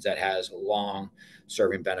operations that has long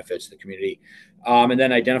serving benefits to the community. And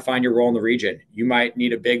then identifying your role in the region. You might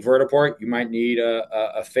need a big vertiport. You might need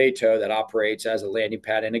a FATO that operates as a landing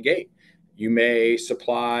pad and a gate. You may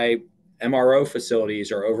supply MRO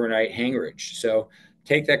facilities or overnight hangarage. So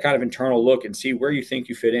take that kind of internal look and see where you think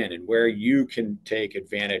you fit in and where you can take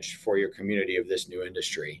advantage for your community of this new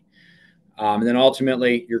industry. And then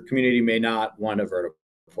ultimately, your community may not want a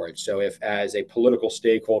vertiport. So if as a political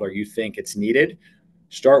stakeholder you think it's needed,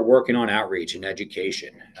 start working on outreach and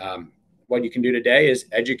education. What you can do today is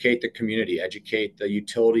educate the community, educate the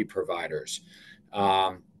utility providers.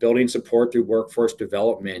 Building support through workforce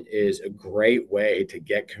development is a great way to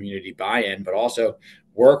get community buy-in, but also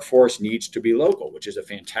workforce needs to be local, which is a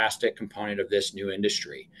fantastic component of this new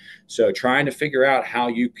industry. So trying to figure out how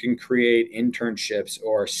you can create internships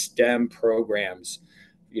or STEM programs,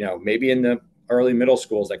 maybe in the early middle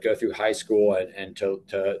schools that go through high school and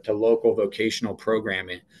to local vocational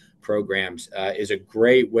programs is a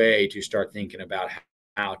great way to start thinking about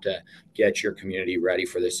how to get your community ready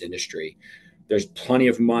for this industry. There's plenty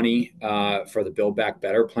of money for the Build Back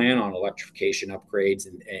Better plan on electrification upgrades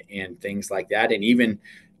and things like that, and even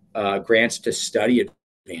grants to study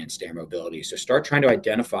advanced air mobility. So start trying to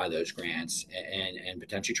identify those grants and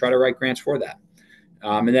potentially try to write grants for that.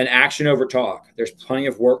 And then action over talk. There's plenty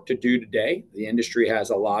of work to do today. The industry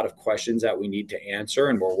has a lot of questions that we need to answer,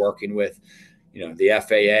 and we're working with the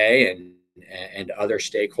FAA and other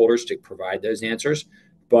stakeholders to provide those answers.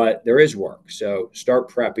 But there is work. So start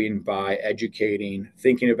prepping by educating,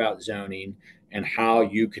 thinking about zoning, and how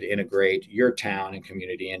you could integrate your town and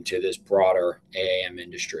community into this broader AAM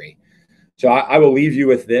industry. So I will leave you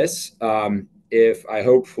with this. If I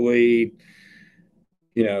hopefully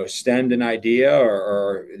stemmed an idea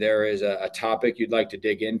or there is a topic you'd like to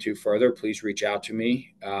dig into further, please reach out to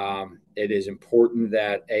me. It is important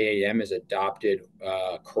that AAM is adopted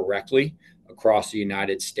correctly across the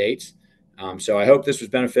United States. So I hope this was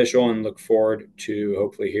beneficial and look forward to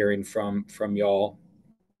hopefully hearing from y'all,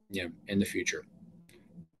 in the future.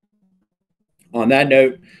 On that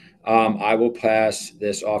note, I will pass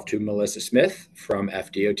this off to Melissa Smith from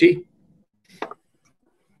FDOT.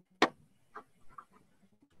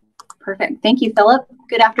 Perfect. Thank you, Philip.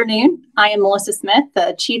 Good afternoon. I am Melissa Smith,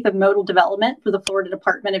 the Chief of Modal Development for the Florida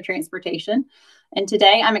Department of Transportation. And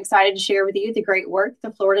today I'm excited to share with you the great work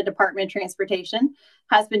the Florida Department of Transportation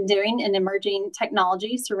has been doing in emerging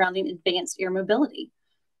technology surrounding advanced air mobility.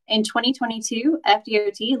 In 2022,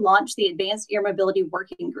 FDOT launched the Advanced Air Mobility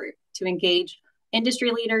Working Group to engage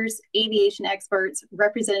industry leaders, aviation experts,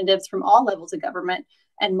 representatives from all levels of government,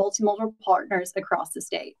 and multimodal partners across the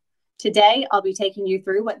state Today, I'll be taking you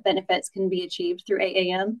through what benefits can be achieved through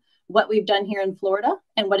AAM, what we've done here in Florida,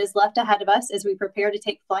 and what is left ahead of us as we prepare to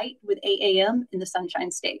take flight with AAM in the Sunshine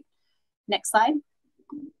State. Next slide.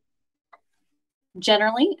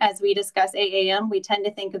 Generally, as we discuss AAM, we tend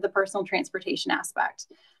to think of the personal transportation aspect.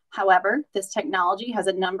 However, this technology has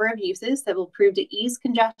a number of uses that will prove to ease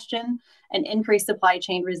congestion and increase supply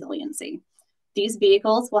chain resiliency. These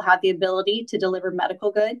vehicles will have the ability to deliver medical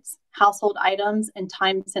goods, household items, and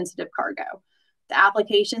time-sensitive cargo. The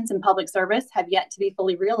applications in public service have yet to be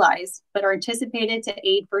fully realized, but are anticipated to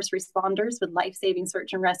aid first responders with life-saving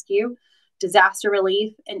search and rescue, disaster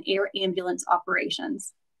relief, and air ambulance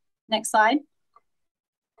operations. Next slide.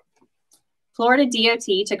 Florida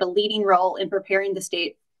DOT took a leading role in preparing the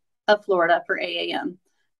state of Florida for AAM,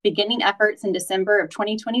 beginning efforts in December of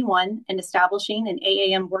 2021 and establishing an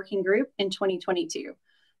AAM working group in 2022,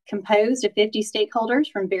 composed of 50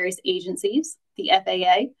 stakeholders from various agencies, the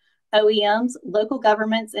FAA, OEMs, local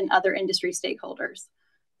governments, and other industry stakeholders.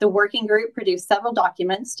 The working group produced several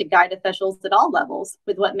documents to guide officials at all levels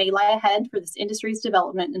with what may lie ahead for this industry's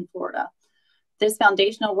development in Florida. This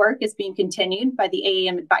foundational work is being continued by the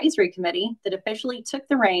AAM Advisory Committee that officially took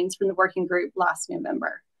the reins from the working group last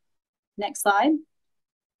November. Next slide.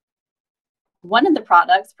 One of the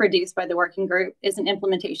products produced by the working group is an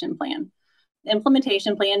implementation plan. The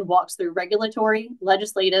implementation plan walks through regulatory,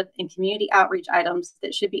 legislative, and community outreach items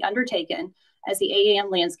that should be undertaken as the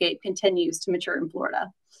AAM landscape continues to mature in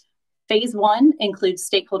Florida. Phase 1 includes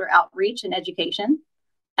stakeholder outreach and education.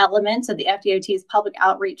 Elements of the FDOT's public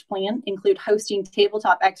outreach plan include hosting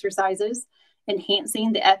tabletop exercises,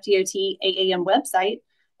 enhancing the FDOT AAM website,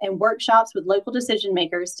 and workshops with local decision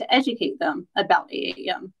makers to educate them about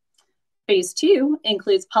AAM. Phase 2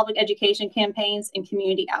 includes public education campaigns and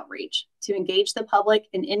community outreach to engage the public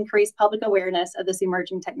and increase public awareness of this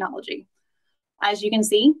emerging technology. As you can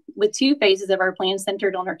see, with 2 phases of our plan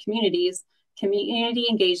centered on our communities, community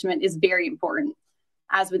engagement is very important.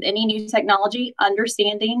 As with any new technology,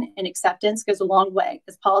 understanding and acceptance goes a long way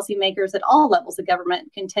as policymakers at all levels of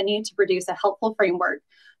government continue to produce a helpful framework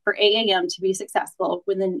for AAM to be successful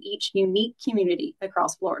within each unique community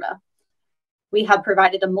across Florida. We have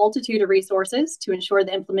provided a multitude of resources to ensure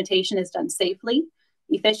the implementation is done safely,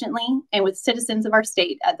 efficiently, and with citizens of our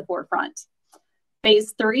state at the forefront.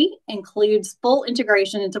 Phase 3 includes full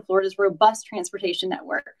integration into Florida's robust transportation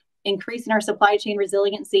network, increasing our supply chain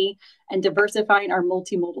resiliency and diversifying our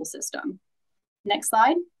multimodal system. Next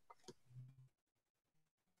slide.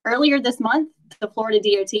 Earlier this month, the Florida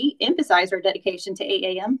DOT emphasized our dedication to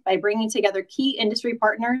AAM by bringing together key industry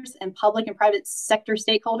partners and public and private sector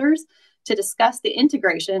stakeholders to discuss the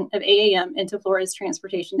integration of AAM into Florida's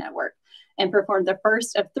transportation network and performed the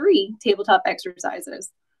first of 3 tabletop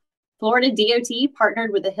exercises. Florida DOT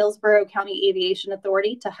partnered with the Hillsborough County Aviation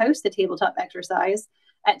Authority to host the tabletop exercise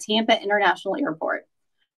at Tampa International Airport.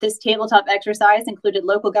 This tabletop exercise included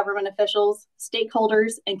local government officials,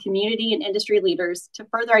 stakeholders, and community and industry leaders to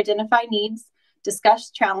further identify needs,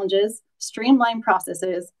 discuss challenges, streamline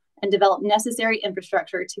processes, and develop necessary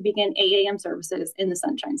infrastructure to begin AAM services in the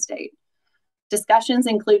Sunshine State. Discussions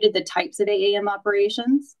included the types of AAM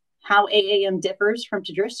operations, how AAM differs from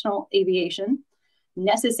traditional aviation,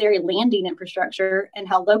 necessary landing infrastructure, and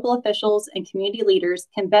how local officials and community leaders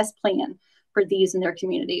can best plan for these in their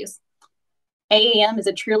communities. AAM is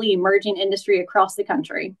a truly emerging industry across the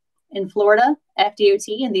country. In Florida,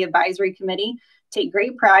 FDOT and the Advisory Committee take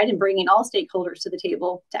great pride in bringing all stakeholders to the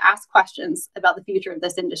table to ask questions about the future of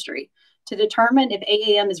this industry, to determine if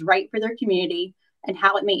AAM is right for their community and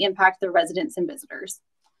how it may impact their residents and visitors.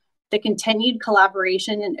 The continued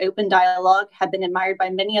collaboration and open dialogue have been admired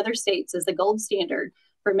by many other states as the gold standard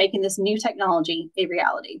for making this new technology a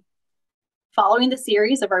reality. Following the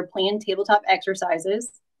series of our planned tabletop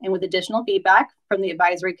exercises, and with additional feedback from the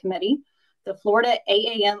Advisory Committee, the Florida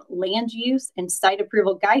AAM Land Use and Site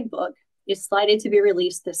Approval Guidebook is slated to be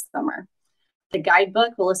released this summer. The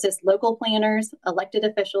guidebook will assist local planners, elected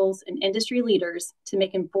officials, and industry leaders to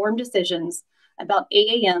make informed decisions about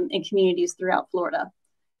AAM in communities throughout Florida,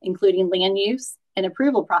 including land use and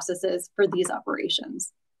approval processes for these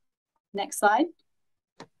operations. Next slide.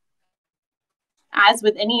 As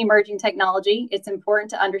with any emerging technology, it's important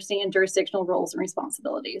to understand jurisdictional roles and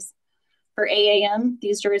responsibilities. For AAM,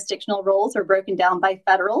 these jurisdictional roles are broken down by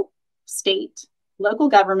federal, state, local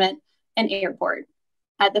government, and airport.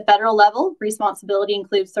 At the federal level, responsibility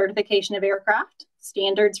includes certification of aircraft,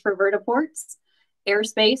 standards for vertiports,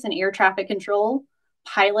 airspace and air traffic control,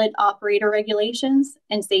 pilot operator regulations,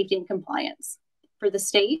 and safety and compliance. For the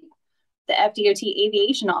state, the FDOT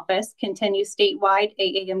Aviation Office continues statewide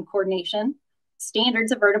AAM coordination,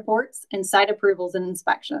 standards of vertiports, and site approvals and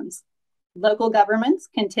inspections. Local governments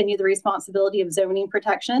continue the responsibility of zoning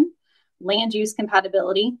protection, land use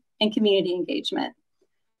compatibility, and community engagement.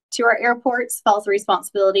 To our airports falls the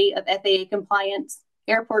responsibility of FAA compliance,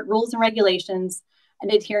 airport rules and regulations,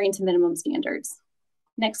 and adhering to minimum standards.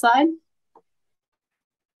 Next slide.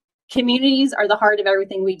 Communities are the heart of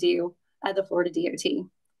everything we do at the Florida DOT.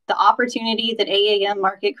 The opportunity that AAM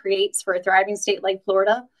market creates for a thriving state like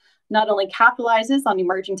Florida not only capitalizes on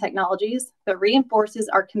emerging technologies, but reinforces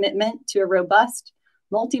our commitment to a robust,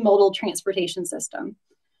 multimodal transportation system.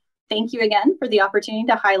 Thank you again for the opportunity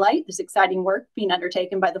to highlight this exciting work being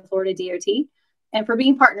undertaken by the Florida DOT and for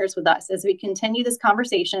being partners with us as we continue this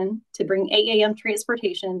conversation to bring AAM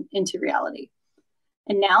transportation into reality.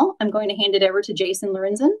 And now I'm going to hand it over to Jason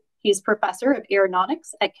Lorenzen. He's professor of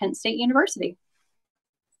aeronautics at Kent State University.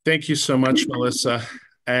 Thank you so much, Melissa.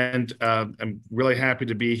 And I'm really happy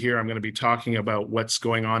to be here. I'm going to be talking about what's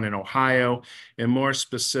going on in Ohio, and more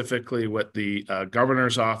specifically what the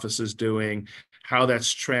governor's office is doing, how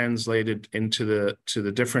that's translated into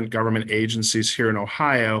the different government agencies here in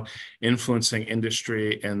Ohio, influencing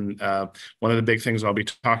industry. And one of the big things I'll be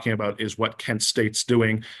talking about is what Kent State's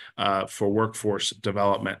doing for workforce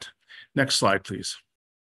development. Next slide, please.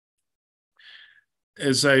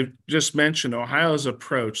 As I just mentioned, Ohio's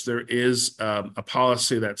approach, there is a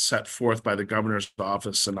policy that's set forth by the governor's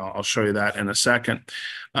office, and I'll show you that in a second.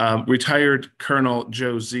 Retired Colonel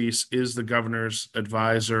Joe Zeese is the governor's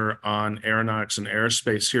advisor on aeronautics and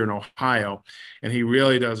airspace here in Ohio, and he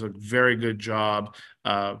really does a very good job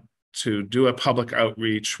to do a public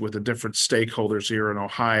outreach with the different stakeholders here in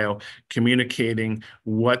Ohio, communicating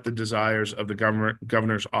what the desires of the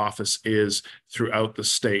governor's office is throughout the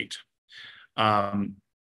state.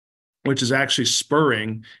 Which is actually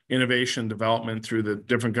spurring innovation development through the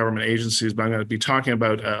different government agencies. But I'm going to be talking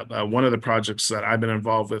about one of the projects that I've been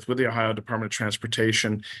involved with the Ohio Department of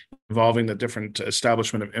Transportation, involving the different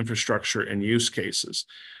establishment of infrastructure and use cases.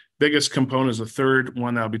 Biggest component is the third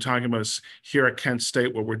one that I'll be talking about is here at Kent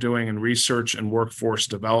State, what we're doing in research and workforce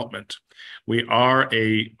development. We are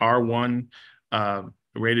a R1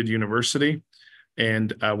 rated university.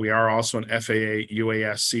 And we are also an FAA,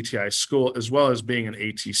 UAS, CTI school, as well as being an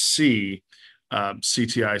ATC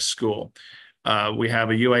CTI school. We have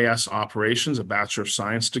a UAS operations, a Bachelor of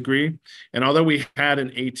Science degree. And although we had an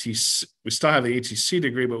ATC, we still have the ATC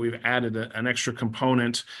degree, but we've added an extra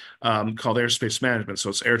component called airspace management. So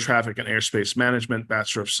it's air traffic and airspace management,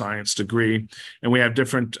 Bachelor of Science degree. And we have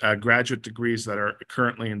different graduate degrees that are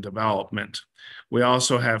currently in development. We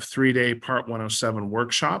also have 3-day Part 107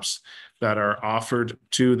 workshops that are offered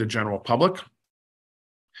to the general public.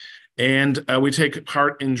 And we take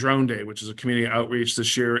part in Drone Day, which is a community outreach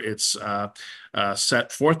this year. It's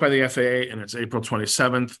set forth by the FAA, and it's April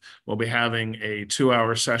 27th. We'll be having a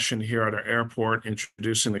 2-hour session here at our airport,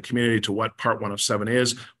 introducing the community to what Part 107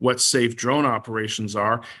 is, what safe drone operations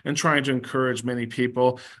are, and trying to encourage many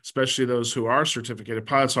people, especially those who are certificated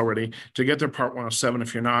pilots already, to get their Part 107.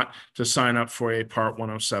 If you're not, to sign up for a Part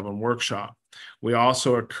 107 workshop. We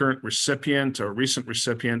also are a current recipient or recent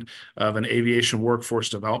recipient of an aviation workforce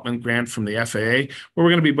development grant from the FAA, where we're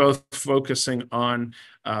going to be both focusing on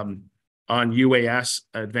UAS,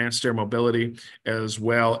 advanced air mobility, as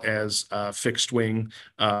well as fixed wing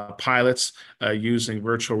pilots using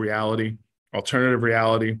virtual reality, alternative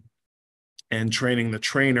reality, and training the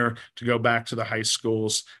trainer to go back to the high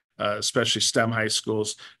schools, especially STEM high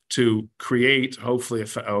schools, to create hopefully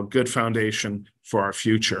a good foundation for our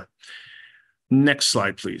future. Next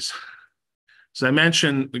slide, please. As I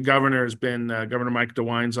mentioned, the governor has been, Governor Mike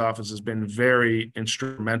DeWine's office has been very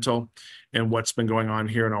instrumental in what's been going on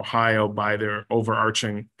here in Ohio by their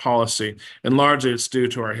overarching policy. And largely it's due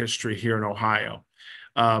to our history here in Ohio.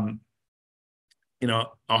 You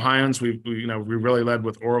know, Ohioans, we really led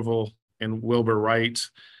with Orville and Wilbur Wright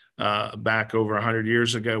back over 100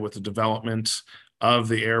 years ago with the development of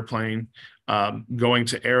the airplane. Going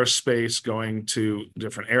to aerospace, going to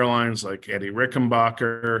different airlines like Eddie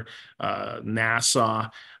Rickenbacker,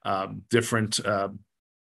 NASA, different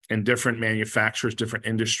manufacturers, different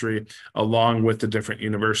industry, along with the different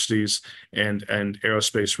universities and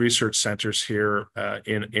aerospace research centers here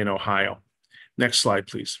in Ohio. Next slide,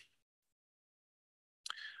 please.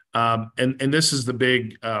 And this is the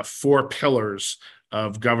big 4 pillars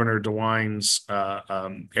of Governor DeWine's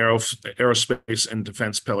aerospace and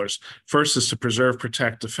defense pillars. First is to preserve,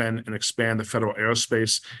 protect, defend, and expand the federal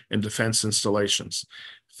aerospace and defense installations.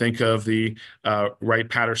 Think of the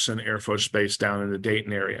Wright-Patterson Air Force Base down in the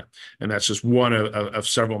Dayton area. And that's just one of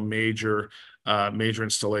several major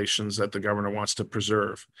installations that the governor wants to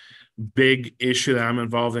preserve. Big issue that I'm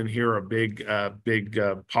involved in here, a big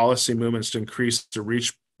policy movements to increase the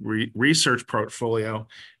reach research portfolio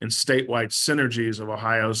and statewide synergies of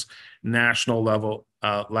Ohio's national level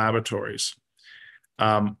laboratories.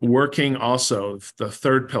 Working also, the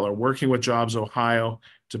third pillar, working with Jobs Ohio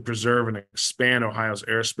to preserve and expand Ohio's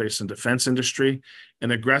aerospace and defense industry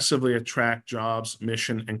and aggressively attract jobs,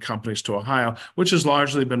 mission, and companies to Ohio, which has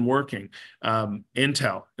largely been working.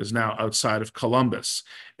 Intel is now outside of Columbus,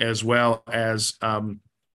 as well as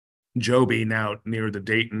Joby now near the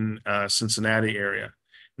Dayton, Cincinnati area.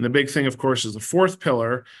 And the big thing, of course, is the fourth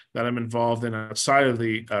pillar that I'm involved in outside of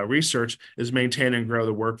the research is maintain and grow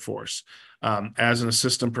the workforce. As an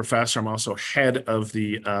assistant professor, I'm also head of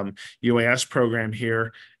the UAS program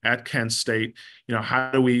here at Kent State. You know, how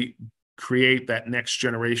do we create that next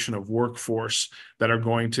generation of workforce that are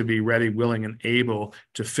going to be ready, willing, and able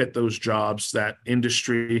to fit those jobs, that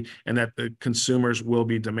industry, and that the consumers will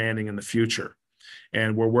be demanding in the future?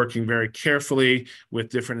 And we're working very carefully with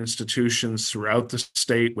different institutions throughout the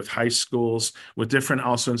state, with high schools, with different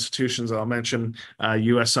also institutions. I'll mention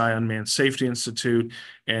USI Unmanned Safety Institute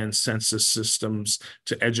and Census Systems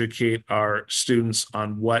to educate our students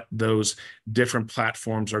on what those different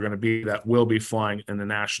platforms are going to be that will be flying in the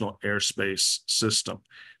national airspace system.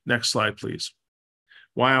 Next slide, please.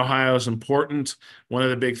 Why Ohio is important. One of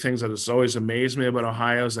the big things that has always amazed me about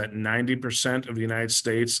Ohio is that 90% of the United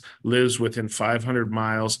States lives within 500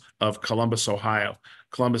 miles of Columbus, Ohio.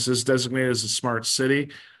 Columbus is designated as a smart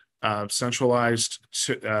city, centralized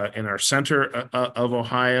in our center of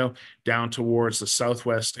Ohio, down towards the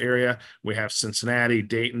southwest area. We have Cincinnati,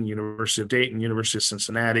 Dayton, University of Dayton, University of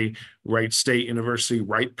Cincinnati, Wright State University,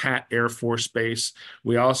 Wright-Patt Air Force Base.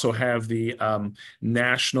 We also have the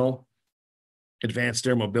National Advanced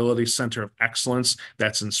Air Mobility Center of Excellence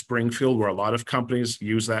that's in Springfield, where a lot of companies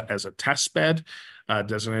use that as a test bed,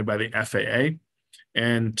 designated by the FAA.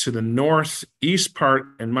 And to the northeast part,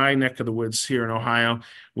 in my neck of the woods here in Ohio,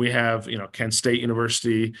 we have, you know, Kent State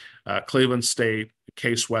University, Cleveland State,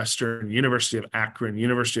 Case Western, University of Akron,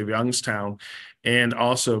 University of Youngstown, and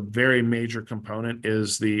also very major component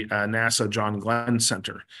is the NASA John Glenn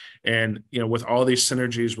Center. And, you know, with all these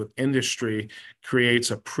synergies with industry, creates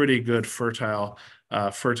a pretty good fertile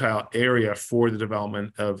area for the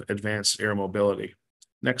development of advanced air mobility.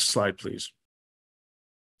 Next slide, please.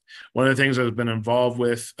 One of the things I've been involved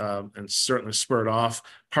with and certainly spurred off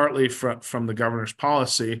partly from the governor's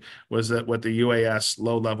policy was that what the UAS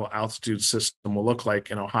low-level altitude system will look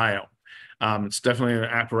like in Ohio. It's definitely an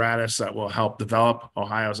apparatus that will help develop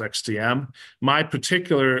Ohio's XTM. My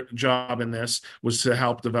particular job in this was to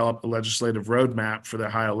help develop a legislative roadmap for the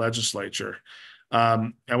Ohio legislature.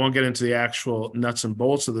 I won't get into the actual nuts and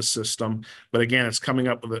bolts of the system, but again, it's coming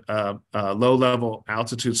up with a low-level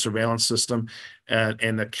altitude surveillance system,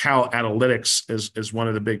 and the Cal Analytics is one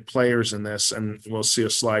of the big players in this, and we'll see a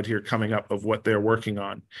slide here coming up of what they're working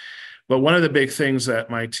on. But one of the big things that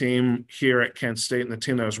my team here at Kent State and the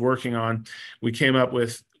team that I was working on, we came up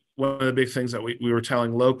with one of the big things that we were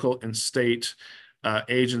telling local and state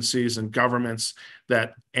agencies and governments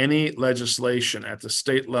that any legislation at the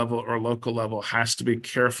state level or local level has to be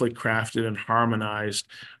carefully crafted and harmonized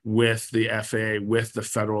with the FAA, with the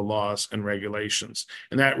federal laws and regulations.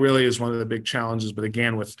 And that really is one of the big challenges. But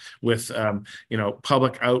again, with you know,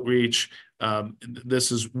 public outreach,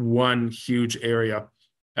 this is one huge area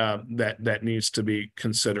that needs to be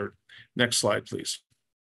considered. Next slide, please.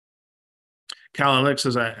 Cal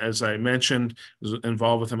Analytics, as I mentioned, was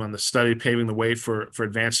involved with him on the study paving the way for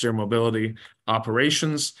advanced air mobility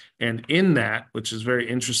operations. And in that, which is very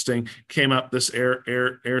interesting, came up this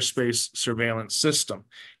airspace surveillance system.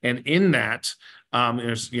 And in that,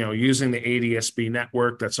 is, you know, using the ADSB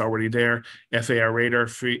network that's already there, FAR radar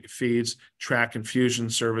feeds, track and fusion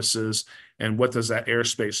services, and what does that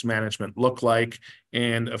airspace management look like?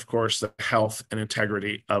 And of course, the health and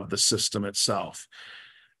integrity of the system itself.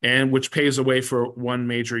 And which paves the way for one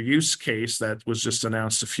major use case that was just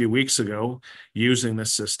announced a few weeks ago using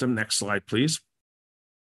this system. Next slide, please.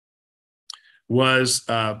 Was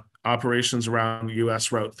operations around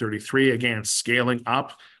US Route 33, again, scaling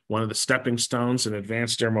up, one of the stepping stones in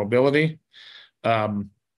advanced air mobility.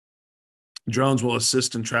 Drones will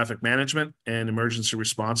assist in traffic management and emergency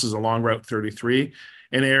responses along Route 33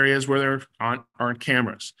 in areas where there aren't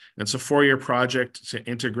cameras. It's a 4-year project to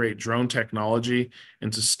integrate drone technology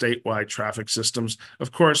into statewide traffic systems,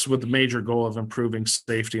 of course, with the major goal of improving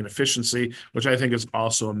safety and efficiency, which I think is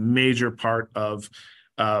also a major part of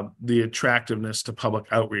the attractiveness to public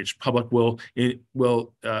outreach. Public will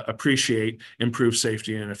appreciate improved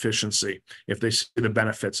safety and efficiency if they see the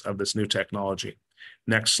benefits of this new technology.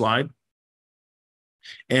 Next slide.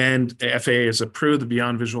 And the FAA has approved the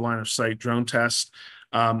Beyond Visual Line of Sight drone test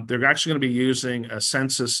They're actually going to be using a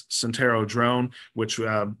Census Centero drone, which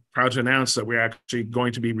proud to announce that we're actually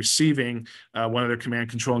going to be receiving one of their command,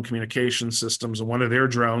 control, and communication systems and one of their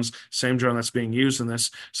drones, same drone that's being used in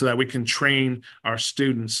this, so that we can train our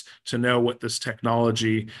students to know what this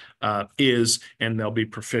technology is, and they'll be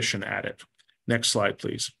proficient at it. Next slide,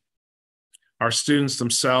 please. Our students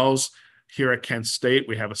themselves, here at Kent State,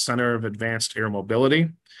 we have a Center of Advanced Air Mobility.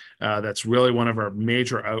 That's really one of our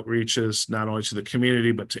major outreaches, not only to the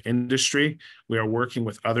community, but to industry. We are working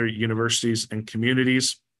with other universities and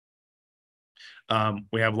communities.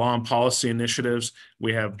 We have law and policy initiatives.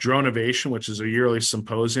 We have Drone Aviation, which is a yearly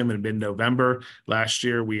symposium in mid-November. Last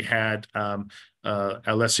year, we had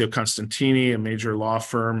Alessio Constantini, a major law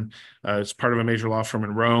firm, as part of a major law firm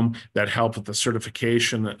in Rome, that helped with the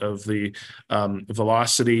certification of the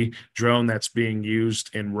Velocity drone that's being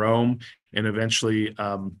used in Rome and eventually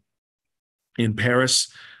in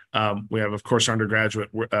Paris. We have, of course, undergraduate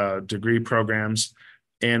degree programs.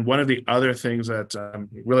 And one of the other things that I'm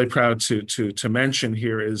really proud to mention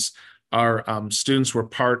here is our students were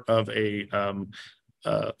part of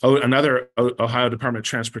another Ohio Department of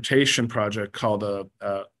Transportation project called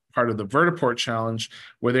part of the Vertiport Challenge,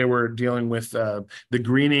 where they were dealing with the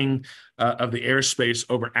greening of the airspace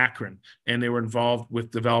over Akron. And they were involved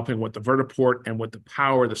with developing what the vertiport and what the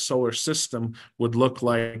power, the solar system, would look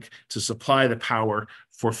like to supply the power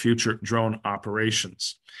for future drone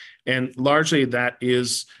operations. And largely that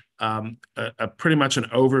is pretty much an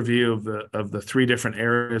overview of the three different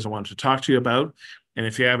areas I wanted to talk to you about. And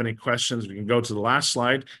if you have any questions, we can go to the last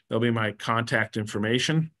slide. There'll be my contact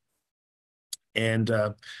information. And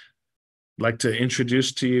I'd like to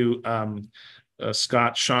introduce to you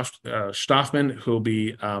Scott Stoffman, who will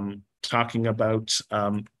be talking about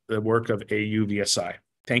the work of AUVSI.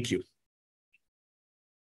 Thank you.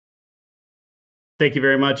 Thank you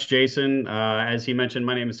very much, Jason. As he mentioned,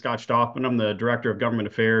 my name is Scott Stoffman. I'm the Director of Government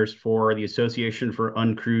Affairs for the Association for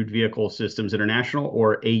Uncrewed Vehicle Systems International,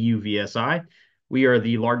 or AUVSI. We are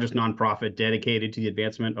the largest nonprofit dedicated to the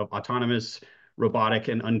advancement of autonomous, robotic,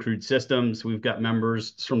 and uncrewed systems. We've got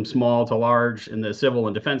members from small to large in the civil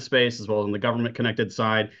and defense space, as well as in the government-connected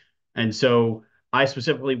side. And so I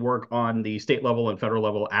specifically work on the state level and federal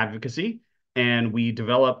level advocacy. And we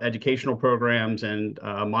develop educational programs and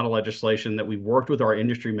model legislation that we've worked with our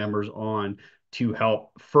industry members on to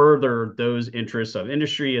help further those interests of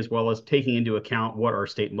industry, as well as taking into account what are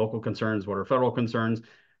state and local concerns, what are federal concerns,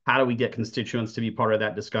 how do we get constituents to be part of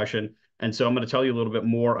that discussion. And so I'm going to tell you a little bit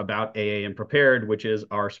more about AAM Prepared, which is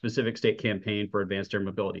our specific state campaign for advanced air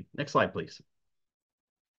mobility. Next slide, please.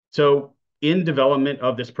 So in development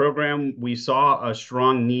of this program, we saw a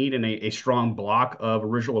strong need and a strong block of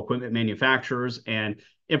original equipment manufacturers and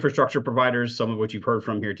infrastructure providers, some of which you've heard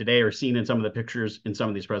from here today or seen in some of the pictures in some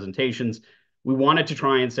of these presentations. We wanted to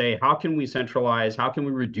try and say, how can we centralize, how can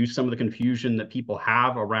we reduce some of the confusion that people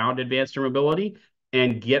have around advanced air mobility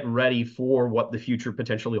and get ready for what the future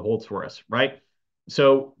potentially holds for us, right?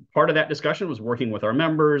 So part of that discussion was working with our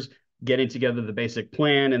members, getting together the basic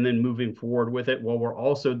plan, and then moving forward with it, while we're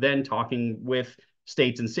also then talking with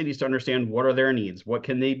states and cities to understand what are their needs, what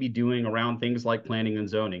can they be doing around things like planning and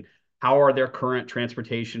zoning, how are their current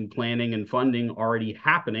transportation planning and funding already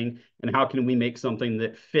happening, and how can we make something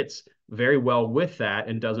that fits very well with that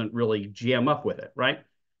and doesn't really jam up with it, right?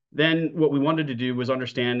 Then what we wanted to do was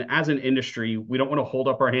understand, as an industry, we don't want to hold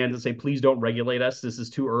up our hands and say, please don't regulate us. This is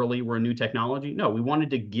too early. We're a new technology. No, we wanted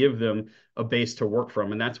to give them a base to work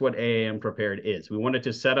from. And that's what AAM Prepared is. We wanted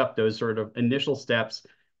to set up those sort of initial steps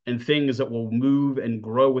and things that will move and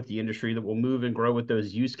grow with the industry, that will move and grow with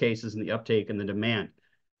those use cases and the uptake and the demand.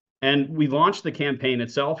 And we launched the campaign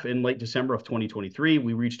itself in late December of 2023.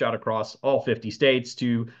 We reached out across all 50 states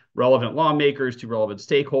to relevant lawmakers, to relevant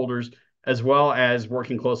stakeholders, as well as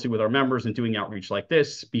working closely with our members and doing outreach like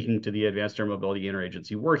this, speaking to the Advanced Air Mobility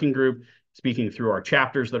Interagency Working Group, speaking through our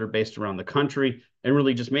chapters that are based around the country, and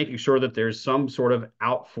really just making sure that there's some sort of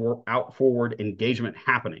out forward engagement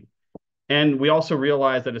happening. And we also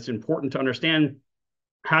realize that it's important to understand,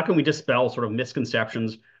 how can we dispel sort of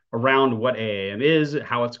misconceptions around what AAM is,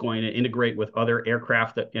 how it's going to integrate with other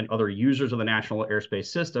aircraft and other users of the national airspace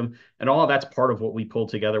system. And all of that's part of what we pulled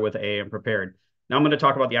together with AAM Prepared. Now I'm going to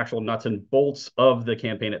talk about the actual nuts and bolts of the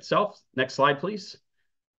campaign itself. Next slide, please.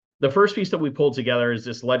 The first piece that we pulled together is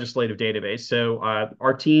this legislative database. So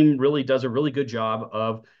our team really does a really good job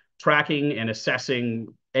of tracking and assessing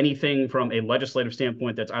anything from a legislative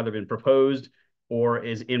standpoint that's either been proposed or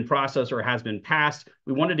is in process or has been passed.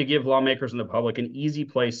 We wanted to give lawmakers and the public an easy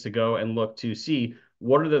place to go and look to see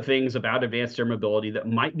what are the things about advanced air mobility that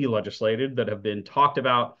might be legislated, that have been talked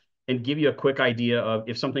about, and give you a quick idea of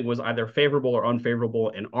if something was either favorable or unfavorable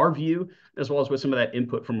in our view, as well as with some of that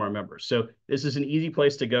input from our members. So this is an easy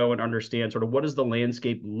place to go and understand sort of what does the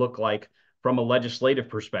landscape look like from a legislative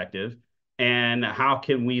perspective, and how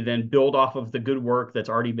can we then build off of the good work that's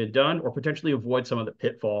already been done or potentially avoid some of the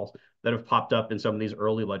pitfalls that have popped up in some of these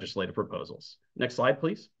early legislative proposals. Next slide,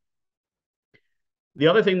 please. The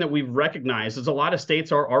other thing that we've recognized is a lot of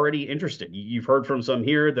states are already interested. You've heard from some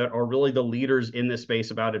here that are really the leaders in this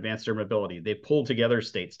space about advanced air mobility. They pulled together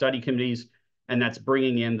state study committees, and that's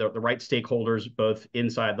bringing in the right stakeholders, both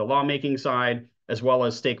inside the lawmaking side, as well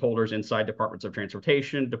as stakeholders inside departments of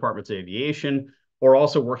transportation, departments of aviation, or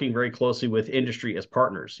also working very closely with industry as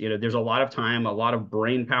partners. You know, there's a lot of time, a lot of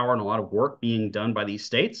brain power, and a lot of work being done by these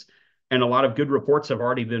states, and a lot of good reports have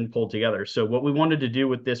already been pulled together. So what we wanted to do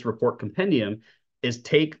with this report compendium is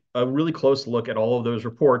take a really close look at all of those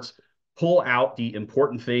reports, pull out the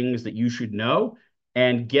important things that you should know,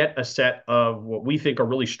 and get a set of what we think are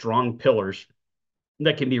really strong pillars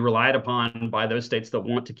that can be relied upon by those states that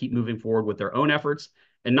want to keep moving forward with their own efforts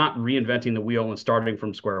and not reinventing the wheel and starting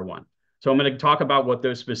from square one. So I'm going to talk about what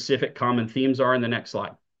those specific common themes are in the next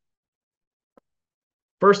slide.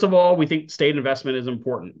 First of all, we think state investment is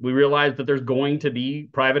important. We realize that there's going to be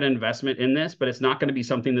private investment in this, but it's not going to be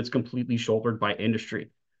something that's completely shouldered by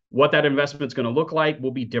industry. What that investment is going to look like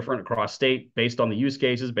will be different across state based on the use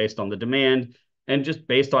cases, based on the demand, and just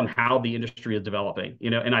based on how the industry is developing.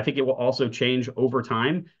 You know, and I think it will also change over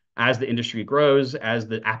time as the industry grows, as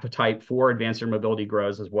the appetite for advanced air mobility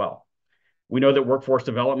grows as well. We know that workforce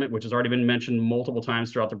development, which has already been mentioned multiple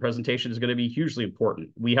times throughout the presentation, is going to be hugely important.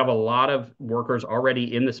 We have a lot of workers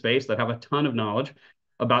already in the space that have a ton of knowledge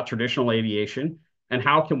about traditional aviation, and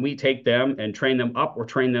how can we take them and train them up or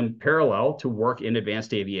train them parallel to work in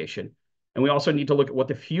advanced aviation. And we also need to look at what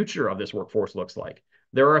the future of this workforce looks like.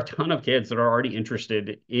 There are a ton of kids that are already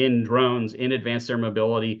interested in drones, in advanced air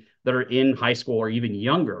mobility, that are in high school or even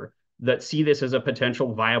younger, that see this as a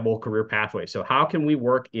potential viable career pathway. So how can we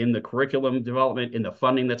work in the curriculum development, in the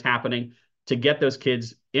funding that's happening, to get those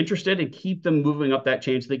kids interested and keep them moving up that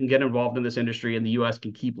chain so they can get involved in this industry and the US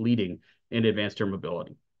can keep leading in advanced air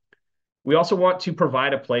mobility. We also want to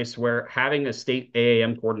provide a place where having a state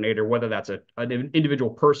AAM coordinator, whether that's an individual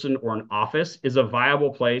person or an office, is a viable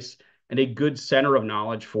place and a good center of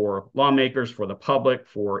knowledge for lawmakers, for the public,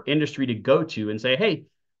 for industry to go to and say, hey,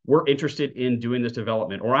 we're interested in doing this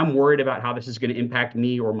development, or I'm worried about how this is going to impact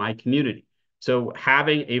me or my community. So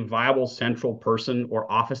having a viable central person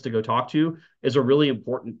or office to go talk to is a really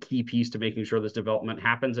important key piece to making sure this development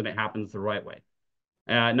happens and it happens the right way.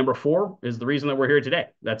 Number 4 is the reason that we're here today.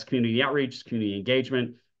 That's community outreach, community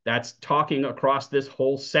engagement. That's talking across this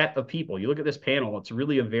whole set of people. You look at this panel, it's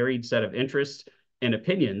really a varied set of interests and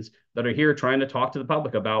opinions that are here trying to talk to the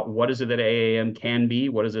public about what is it that AAM can be,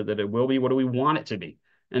 what is it that it will be, what do we want it to be.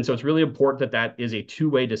 And so it's really important that that is a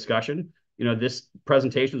two-way discussion. You know, this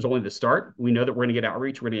presentation is only the start. We know that we're going to get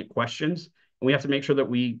outreach, we're going to get questions, and we have to make sure that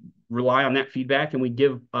we rely on that feedback and we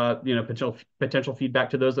give, potential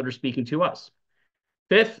feedback to those that are speaking to us.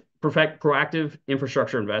 5th, proactive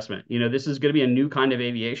infrastructure investment. You know, this is going to be a new kind of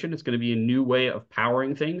aviation. It's going to be a new way of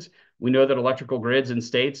powering things. We know that electrical grids in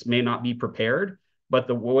states may not be prepared, but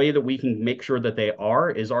the way that we can make sure that they are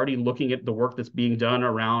is already looking at the work that's being done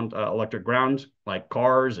around electric ground, like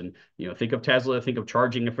cars, and, you know, think of Tesla, think of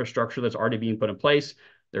charging infrastructure that's already being put in place.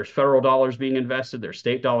 There's federal dollars being invested, there's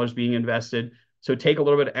state dollars being invested. So take a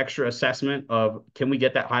little bit of extra assessment of, can we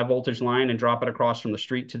get that high voltage line and drop it across from the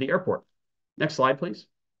street to the airport? Next slide, please.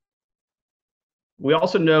 We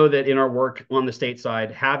also know that in our work on the state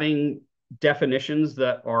side, having definitions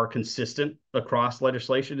that are consistent across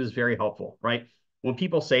legislation is very helpful, right? When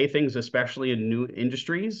people say things, especially in new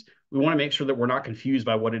industries, we want to make sure that we're not confused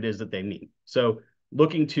by what it is that they mean. So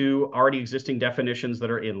looking to already existing definitions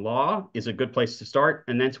that are in law is a good place to start.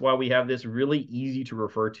 And that's why we have this really easy to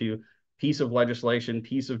refer to piece of legislation,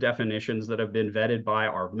 piece of definitions that have been vetted by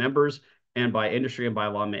our members and by industry and by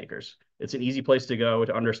lawmakers. It's an easy place to go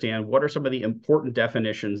to understand what are some of the important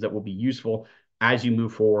definitions that will be useful as you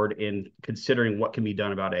move forward in considering what can be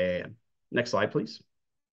done about AAM. Next slide, please.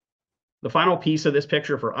 The final piece of this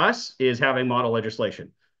picture for us is having model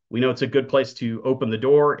legislation. We know it's a good place to open the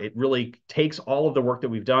door. It really takes all of the work that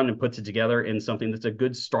we've done and puts it together in something that's a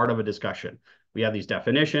good start of a discussion. We have these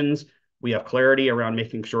definitions. We have clarity around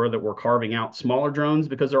making sure that we're carving out smaller drones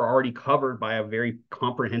because they're already covered by a very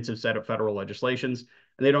comprehensive set of federal legislations,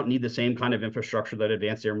 and they don't need the same kind of infrastructure that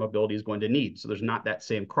advanced air mobility is going to need. So there's not that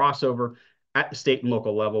same crossover at the state and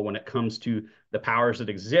local level when it comes to the powers that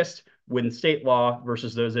exist within state law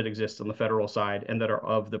versus those that exist on the federal side and that are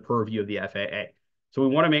of the purview of the FAA. So we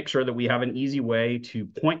want to make sure that we have an easy way to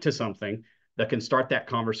point to something that can start that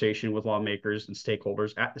conversation with lawmakers and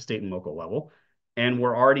stakeholders at the state and local level. And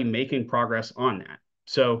we're already making progress on that.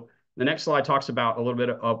 So the next slide talks about a little bit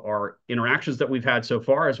of our interactions that we've had so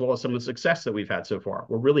far, as well as some of the success that we've had so far.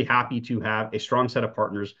 We're really happy to have a strong set of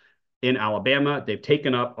partners in Alabama. They've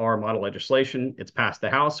taken up our model legislation. It's passed the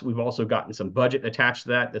House. We've also gotten some budget attached to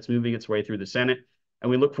that that's moving its way through the Senate. And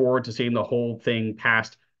we look forward to seeing the whole thing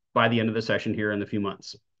passed by the end of the session here in a few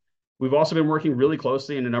months. We've also been working really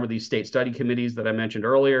closely in a number of these state study committees that I mentioned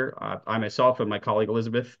earlier. I myself and my colleague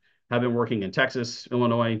Elizabeth have been working in Texas,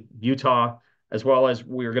 Illinois, Utah, as well as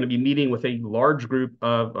we're going to be meeting with a large group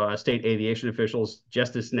of state aviation officials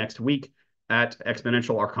just this next week at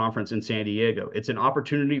Exponential, our conference in San Diego. It's an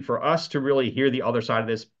opportunity for us to really hear the other side of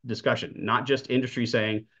this discussion, not just industry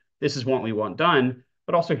saying, this is what we want done,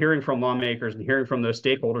 but also hearing from lawmakers and hearing from those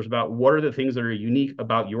stakeholders about what are the things that are unique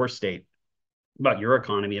about your state, about your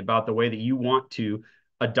economy, about the way that you want to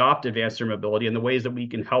adopt advanced air mobility and the ways that we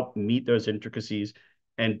can help meet those intricacies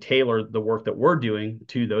and tailor the work that we're doing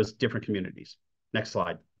to those different communities. Next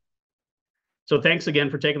slide. So thanks again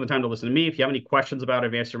for taking the time to listen to me. If you have any questions about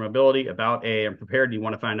advanced air mobility, about AAM Prepared, and you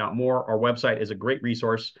want to find out more, our website is a great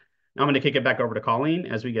resource. Now I'm going to kick it back over to Colleen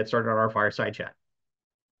as we get started on our fireside chat.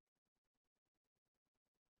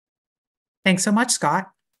 Thanks so much, Scott.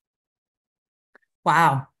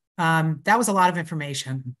 Wow, that was a lot of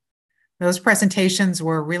information. Those presentations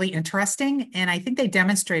were really interesting, and I think they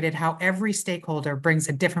demonstrated how every stakeholder brings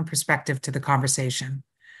a different perspective to the conversation.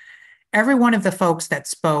 Every one of the folks that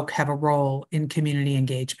spoke have a role in community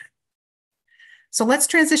engagement. So let's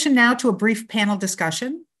transition now to a brief panel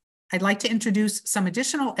discussion. I'd like to introduce some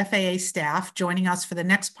additional FAA staff joining us for the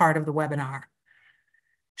next part of the webinar.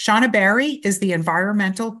 Shauna Barry is the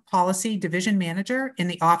Environmental Policy Division Manager in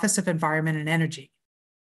the Office of Environment and Energy.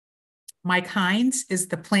 Mike Hines is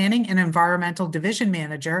the Planning and Environmental Division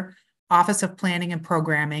Manager, Office of Planning and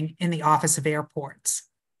Programming in the Office of Airports.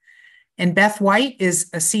 And Beth White is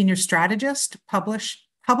a Senior Strategist,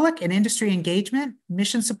 Public and Industry Engagement,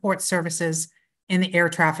 Mission Support Services in the Air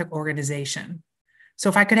Traffic Organization. So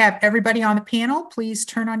if I could have everybody on the panel, please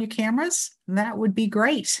turn on your cameras. That would be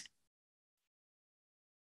great.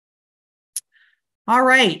 All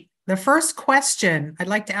right, the first question I'd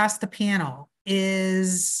like to ask the panel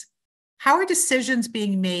is, how are decisions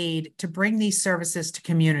being made to bring these services to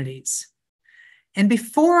communities? And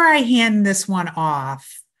before I hand this one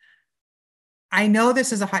off, I know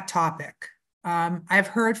this is a hot topic. I've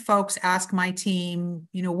heard folks ask my team,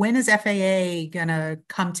 when is FAA gonna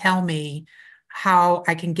come tell me how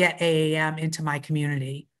I can get AAM into my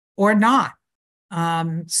community or not?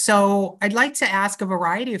 So I'd like to ask a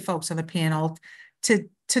variety of folks on the panel to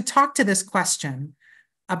talk to this question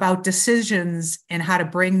about decisions and how to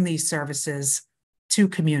bring these services to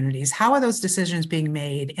communities. How are those decisions being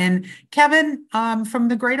made? And Kevin, from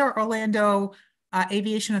the Greater Orlando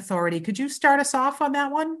Aviation Authority, could you start us off on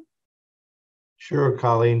that one? Sure,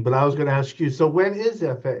 Colleen, but I was going to ask you, so when is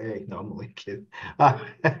FAA? No, I'm only kidding. I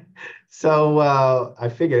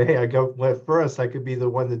figured, hey, I go first, I could be the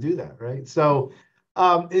one to do that, right? So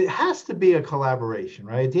it has to be a collaboration,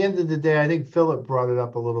 right? At the end of the day, I think Philip brought it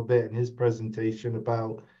up a little bit in his presentation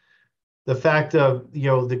about the fact of,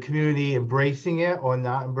 the community embracing it or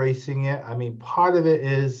not embracing it. I mean, part of it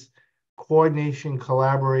is coordination,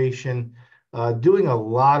 collaboration, doing a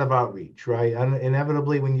lot of outreach, right? And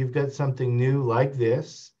inevitably, when you've got something new like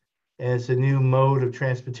this, and it's a new mode of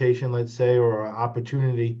transportation, let's say, or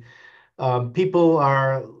opportunity, people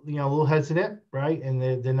are, a little hesitant, right? And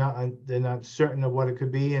they're not certain of what it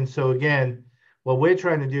could be. And so again, what we're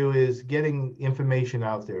trying to do is getting information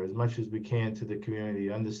out there as much as we can to the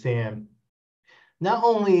community, understand not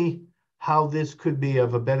only how this could be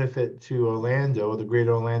of a benefit to Orlando or the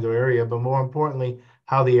greater Orlando area, but more importantly,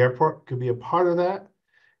 how the airport could be a part of that,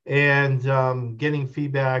 and getting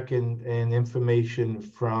feedback and information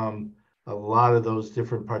from a lot of those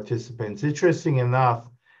different participants. Interesting enough,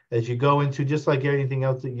 as you go into, just like anything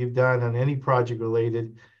else that you've done on any project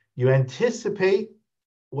related, you anticipate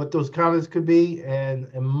what those comments could be, and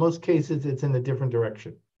in most cases, it's in a different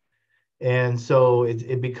direction. And so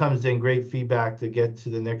it becomes then great feedback to get to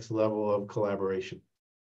the next level of collaboration.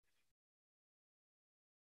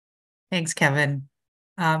 Thanks, Kevin.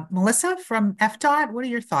 Melissa from FDOT, what are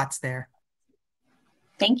your thoughts there?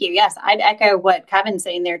 Thank you. Yes, I'd echo what Kevin's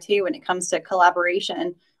saying there too when it comes to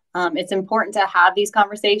collaboration. It's important to have these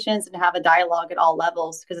conversations and have a dialogue at all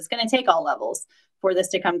levels, because it's going to take all levels for this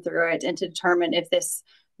to come through it and to determine if this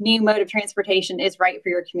new mode of transportation is right for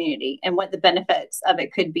your community and what the benefits of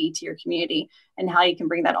it could be to your community and how you can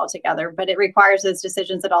bring that all together. But it requires those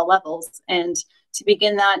decisions at all levels. And to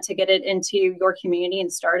begin that, to get it into your community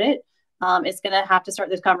and start it, it's going to have to start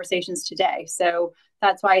those conversations today. So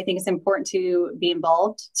that's why I think it's important to be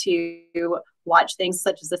involved, to watch things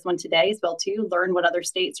such as this one today as well, to learn what other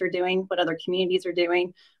states are doing, what other communities are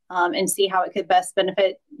doing, and see how it could best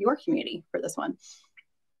benefit your community for this one.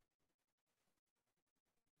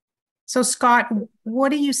 So Scott,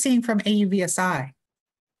 what are you seeing from AUVSI?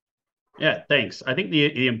 Yeah, thanks. I think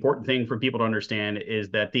the important thing for people to understand is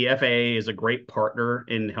that the FAA is a great partner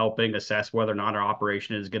in helping assess whether or not our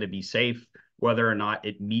operation is going to be safe, whether or not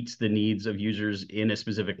it meets the needs of users in a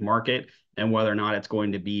specific market, and whether or not it's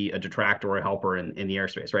going to be a detractor or a helper in the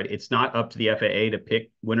airspace, right? It's not up to the FAA to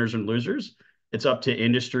pick winners and losers. It's up to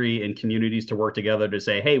industry and communities to work together to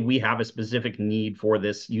say, hey, we have a specific need for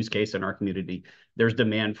this use case in our community. There's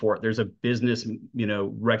demand for it. There's a business,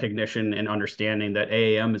 recognition and understanding that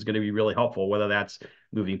AAM is going to be really helpful, whether that's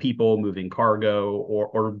moving people, moving cargo,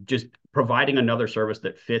 or just providing another service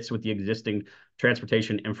that fits with the existing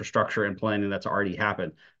transportation infrastructure and planning that's already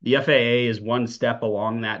happened. The FAA is one step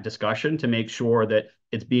along that discussion to make sure that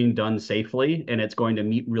it's being done safely and it's going to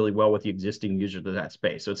meet really well with the existing users of that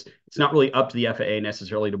space. So it's not really up to the FAA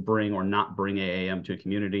necessarily to bring or not bring AAM to a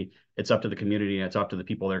community. It's up to the community and it's up to the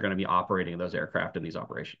people that are going to be operating those aircraft in these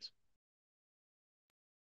operations.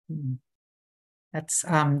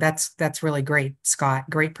 That's really great, Scott.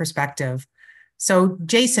 Great perspective. So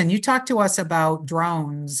Jason, you talked to us about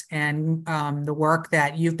drones and the work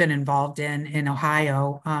that you've been involved in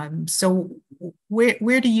Ohio. So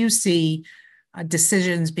where do you see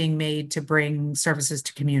decisions being made to bring services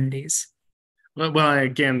to communities? Well,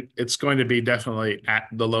 again, it's going to be definitely at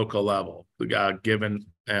the local level, given,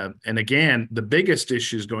 and again, the biggest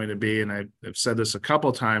issue is going to be, and I've said this a couple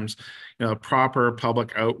of times, proper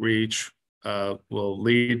public outreach will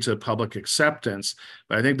lead to public acceptance.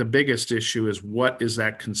 But I think the biggest issue is, what is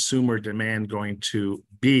that consumer demand going to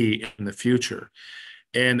be in the future?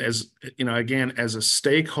 And as again, as a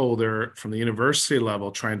stakeholder from the university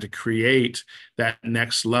level, trying to create that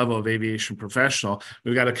next level of aviation professional,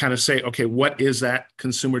 we've got to kind of say, okay, what is that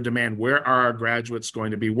consumer demand? Where are our graduates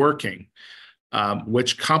going to be working?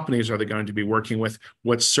 Which companies are they going to be working with?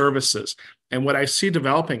 What services? And what I see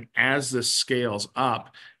developing as this scales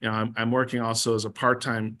up, I'm working also as a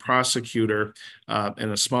part-time prosecutor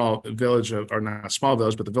in a small village or not a small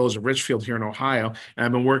village, but the village of Richfield here in Ohio. And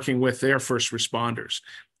I've been working with their first responders,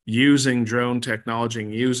 using drone technology,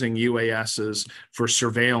 using UASs for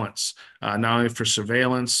surveillance, not only for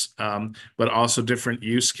surveillance, but also different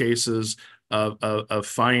use cases of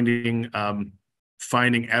finding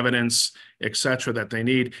evidence, et cetera, that they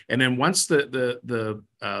need. And then once the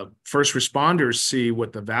first responders see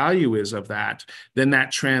what the value is of that, then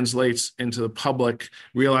that translates into the public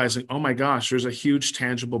realizing, oh my gosh, there's a huge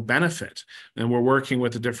tangible benefit. And we're working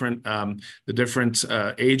with the different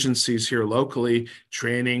agencies here locally,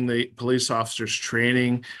 training the police officers,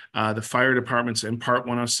 training the fire departments in Part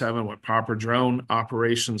 107, what proper drone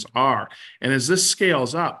operations are. And as this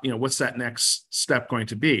scales up, what's that next step going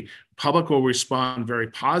to be? Public will respond very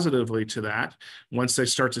positively to that once they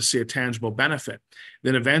start to see a tangible benefit.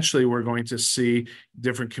 Then eventually we're going to see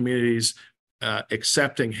different communities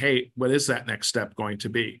accepting, hey, what is that next step going to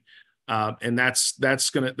be? And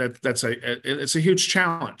it's a huge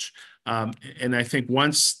challenge. And I think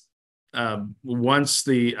once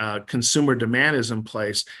the consumer demand is in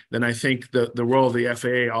place, then I think the role of the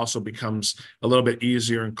FAA also becomes a little bit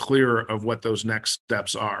easier and clearer of what those next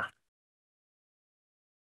steps are.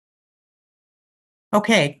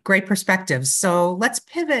 Okay, great perspectives. So let's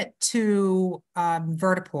pivot to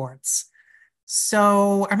vertiports.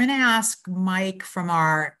 So I'm going to ask Mike from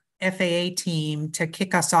our FAA team to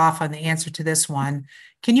kick us off on the answer to this one.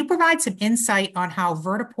 Can you provide some insight on how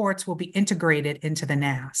vertiports will be integrated into the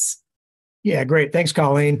NAS? Yeah, great. Thanks,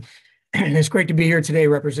 Colleen. It's great to be here today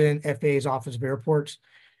representing FAA's Office of Airports.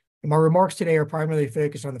 And my remarks today are primarily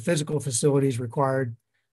focused on the physical facilities required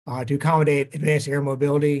to accommodate advanced air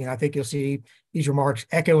mobility. And I think you'll see these remarks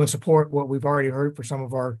echo and support what we've already heard from some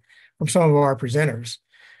of our presenters.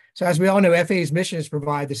 So as we all know, FAA's mission is to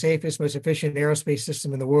provide the safest, most efficient aerospace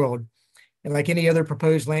system in the world. And like any other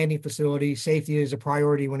proposed landing facility, safety is a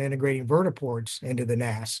priority when integrating vertiports into the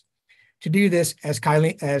NAS. To do this, as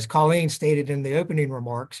Colleen stated in the opening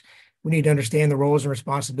remarks, we need to understand the roles and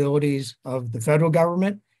responsibilities of the federal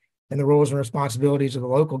government and the roles and responsibilities of the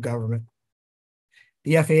local government.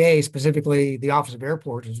 The FAA, specifically the Office of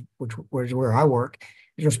Airports, which is where I work,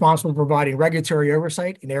 is responsible for providing regulatory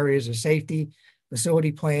oversight in areas of safety,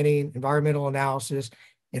 facility planning, environmental analysis,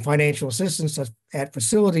 and financial assistance at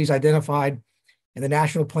facilities identified in the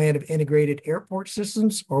National Plan of Integrated Airport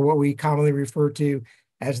Systems, or what we commonly refer to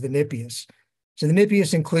as the NIPIAS. So the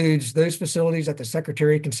NIPIAS includes those facilities that the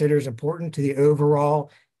Secretary considers important to the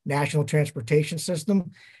overall national transportation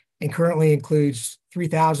system, and currently includes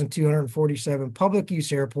 3,247 public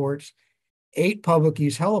use airports, 8 public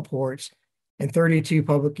use heliports, and 32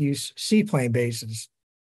 public use seaplane bases.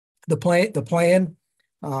 The plan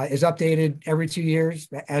is updated every 2 years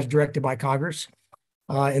as directed by Congress.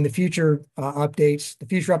 And the future updates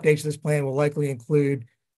to this plan will likely include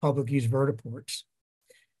public use vertiports.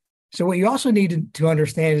 So what you also need to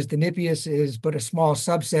understand is the NIPIAS is but a small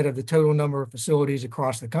subset of the total number of facilities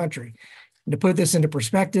across the country. And to put this into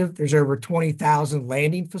perspective, there's over 20,000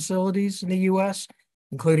 landing facilities in the U.S.,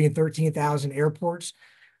 including 13,000 airports,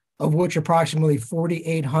 of which approximately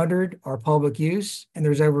 4,800 are public use, and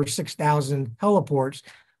there's over 6,000 heliports,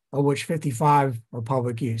 of which 55 are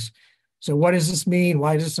public use. So what does this mean?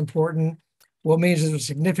 Why is this important? Well, it means there's a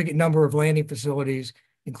significant number of landing facilities,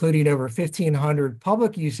 including over 1,500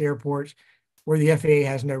 public use airports, where the FAA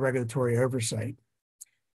has no regulatory oversight.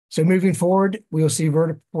 So moving forward, we will see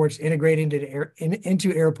vertiports integrated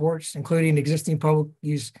into airports, including existing public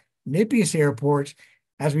use NIPIAS airports,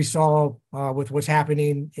 as we saw with what's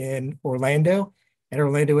happening in Orlando at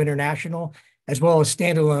Orlando International, as well as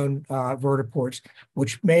standalone vertiports,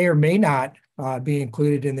 which may or may not be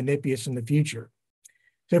included in the NIPIAS in the future.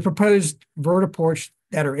 So proposed vertiports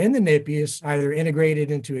that are in the NIPIAS, either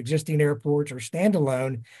integrated into existing airports or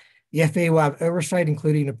standalone, the FAA will have oversight,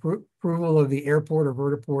 including approval of the airport or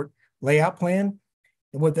vertiport layout plan.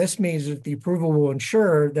 And what this means is that the approval will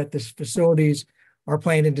ensure that the facilities are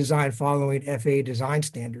planned and designed following FAA design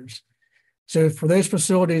standards. So for those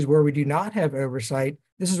facilities where we do not have oversight,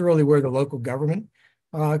 this is really where the local government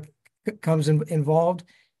comes involved.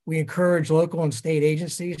 We encourage local and state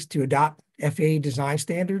agencies to adopt FAA design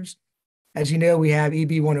standards. As you know, we have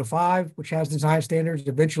EB 105, which has design standards.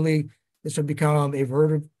 Eventually, this will become a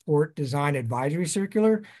vertiport design advisory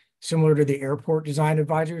circular, similar to the airport design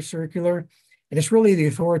advisory circular. And it's really the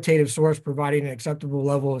authoritative source providing an acceptable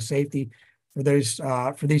level of safety for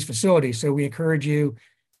these facilities. So we encourage you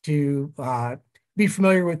to be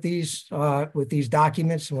familiar with these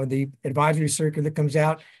documents. And when the advisory circular comes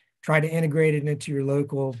out, try to integrate it into your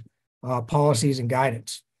local policies and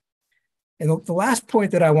guidance. And the last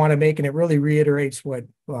point that I want to make, and it really reiterates what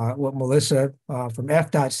Melissa from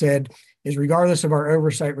FDOT said, is regardless of our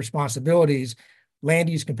oversight responsibilities, land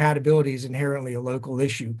use compatibility is inherently a local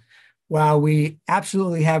issue. While we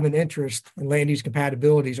absolutely have an interest in land use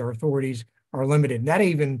compatibilities, our authorities are limited. And that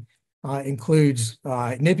even includes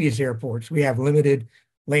NIPIAS airports. We have limited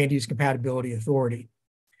land use compatibility authority.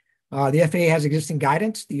 The FAA has existing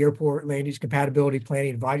guidance, the Airport Land Use Compatibility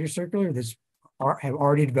Planning Advisory Circular that's have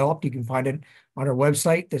already developed. You can find it on our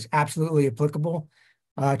website. That's absolutely applicable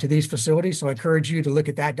to these facilities. So I encourage you to look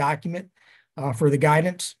at that document for the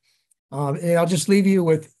guidance. And I'll just leave you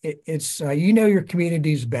with you know your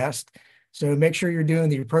communities best. So make sure you're doing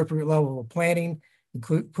the appropriate level of planning,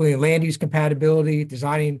 including land use compatibility,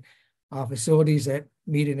 designing facilities that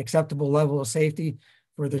meet an acceptable level of safety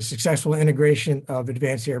for the successful integration of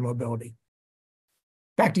advanced air mobility.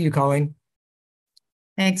 Back to you, Colleen.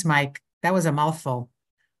 Thanks, Mike. That was a mouthful.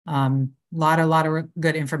 Lot of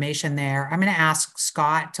good information there. I'm going to ask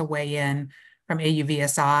Scott to weigh in from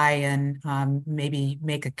AUVSI and maybe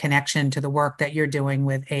make a connection to the work that you're doing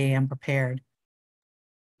with AAM Prepared.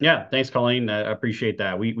 Yeah, thanks, Colleen. I appreciate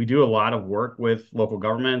that. We do a lot of work with local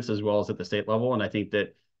governments as well as at the state level. And I think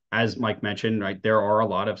that, as Mike mentioned, right, there are a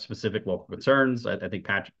lot of specific local concerns. I think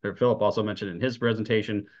Philip also mentioned in his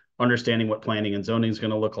presentation, understanding what planning and zoning is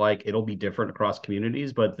going to look like. It'll be different across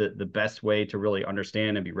communities, but the best way to really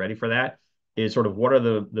understand and be ready for that is sort of what are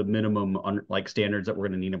the minimum standards that we're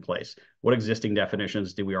going to need in place? What existing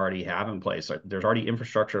definitions do we already have in place? There's already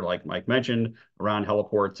infrastructure, like Mike mentioned, around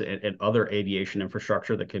heliports and other aviation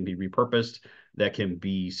infrastructure that can be repurposed, that can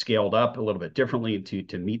be scaled up a little bit differently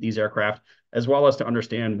to meet these aircraft, as well as to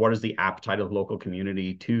understand what is the appetite of the local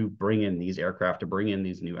community to bring in these aircraft, to bring in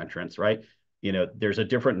these new entrants, right? You know, there's a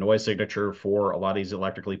different noise signature for a lot of these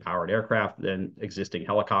electrically powered aircraft than existing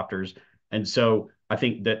helicopters. And so I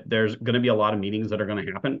think that there's going to be a lot of meetings that are going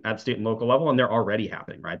to happen at state and local level, and they're already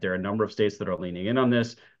happening, right? There are a number of states that are leaning in on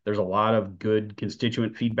this. There's a lot of good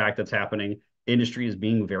constituent feedback that's happening. Industry is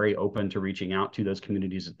being very open to reaching out to those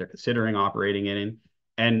communities that they're considering operating in.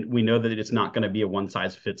 And we know that it's not going to be a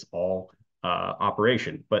one-size-fits-all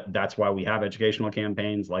operation, but that's why we have educational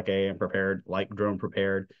campaigns like AAM Prepared, like Drone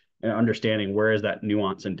Prepared, and understanding where is that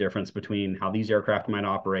nuance and difference between how these aircraft might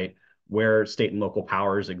operate where state and local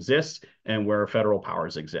powers exist and where federal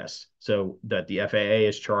powers exist. So that the FAA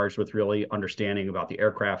is charged with really understanding about the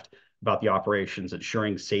aircraft, about the operations,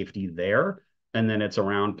 ensuring safety there. And then it's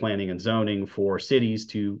around planning and zoning for cities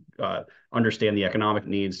to understand the economic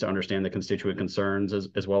needs, to understand the constituent concerns,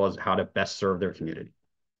 as well as how to best serve their community.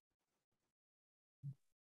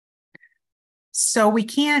 So we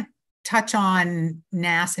can't touch on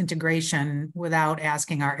NAS integration without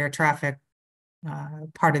asking our air traffic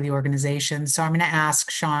part of the organization. So I'm going to ask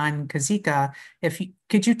Sean Kazika,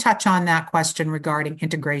 could you touch on that question regarding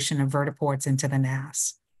integration of vertiports into the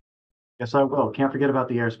NAS? Yes, I will. Can't forget about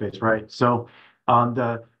the airspace, right? So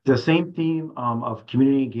the same theme of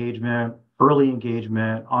community engagement, early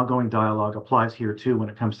engagement, ongoing dialogue applies here too when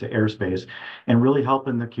it comes to airspace and really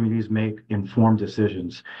helping the communities make informed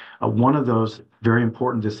decisions. One of those very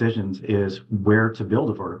important decisions is where to build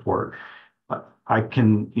a vertiport. I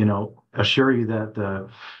can, assure you that the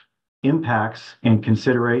impacts and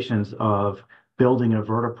considerations of building a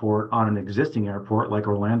vertiport on an existing airport like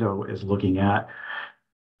Orlando is looking at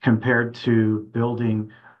compared to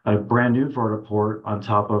building a brand new vertiport on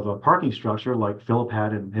top of a parking structure like Philip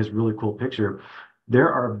had in his really cool picture,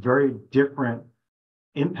 there are very different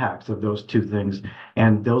impacts of those two things,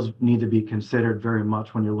 and those need to be considered very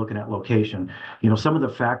much when you're looking at location. Some of the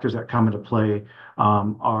factors that come into play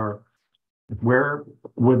are where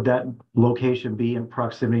would that location be in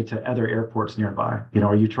proximity to other airports nearby?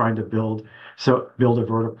 Are you trying to build a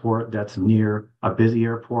vertiport that's near a busy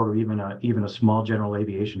airport or even a small general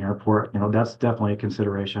aviation airport? That's definitely a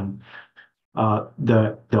consideration.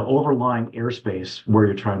 The overlying airspace where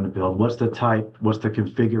you're trying to build, what's the type, what's the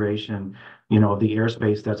configuration, of the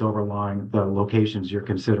airspace that's overlying the locations you're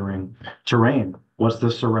considering. Terrain, what's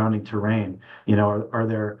the surrounding terrain?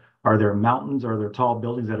 Are there mountains? Are there tall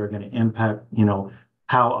buildings that are going to impact,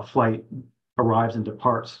 how a flight arrives and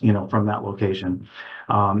departs, from that location?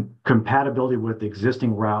 Compatibility with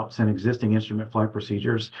existing routes and existing instrument flight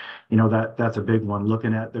procedures, that's a big one.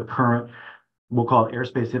 Looking at the current, we'll call it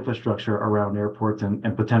airspace infrastructure around airports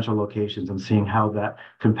and potential locations and seeing how that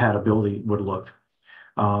compatibility would look.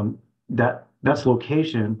 That's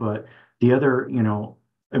location, but the other,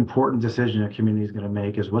 important decision a community is going to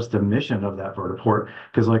make is what's the mission of that vertiport?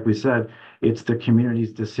 Because like we said, it's the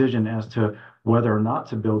community's decision as to whether or not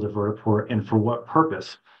to build a vertiport and for what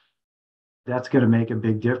purpose. That's going to make a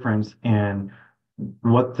big difference in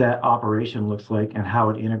what that operation looks like and how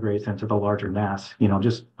it integrates into the larger NAS.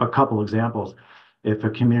 Just a couple examples. If a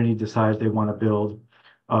community decides they want to build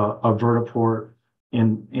a vertiport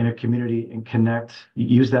in a community and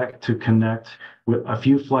use that to connect with a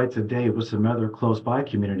few flights a day with some other close by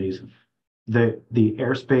communities, the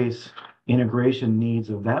airspace integration needs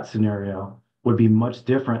of that scenario would be much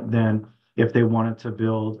different than if they wanted to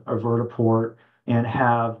build a vertiport and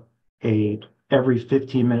have every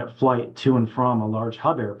 15-minute flight to and from a large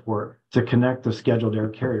hub airport to connect the scheduled air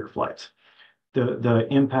carrier flights. The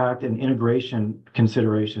impact and integration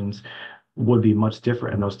considerations would be much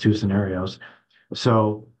different in those two scenarios.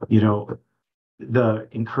 So, the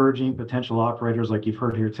encouraging potential operators, like you've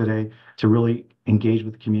heard here today, to really engage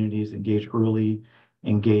with communities, engage early,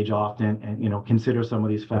 engage often, and consider some of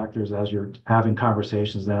these factors as you're having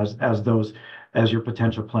conversations, as your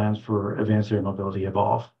potential plans for advanced air mobility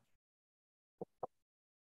evolve.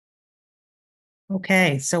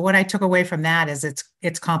 Okay, so what I took away from that is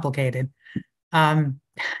it's complicated. I'm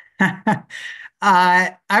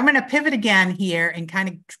going to pivot again here and kind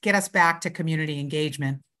of get us back to community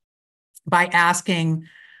engagement by asking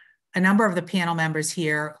a number of the panel members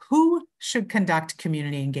here, who should conduct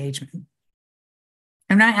community engagement?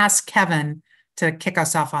 I'm going to ask Kevin to kick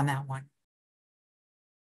us off on that one.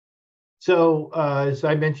 So as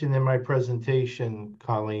I mentioned in my presentation,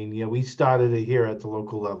 Colleen, we started it here at the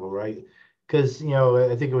local level, right? Because,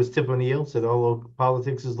 I think it was Tip O'Neill said all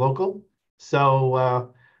politics is local.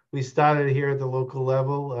 So we started here at the local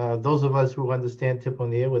level. Those of us who understand Tip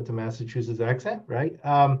O'Neill with the Massachusetts accent, right?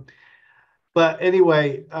 But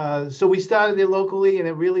anyway, so we started it locally, and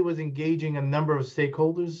it really was engaging a number of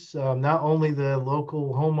stakeholders, not only the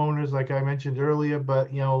local homeowners, like I mentioned earlier,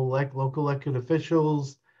 but, like local elected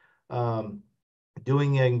officials,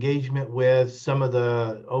 doing engagement with some of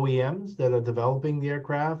the OEMs that are developing the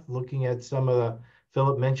aircraft, looking at some of the,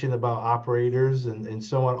 Philip mentioned about operators and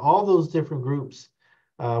so on. All those different groups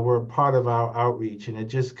were a part of our outreach, and it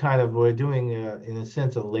just kind of, we're doing, in a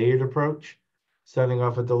sense, a layered approach, starting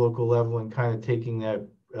off at the local level and kind of taking that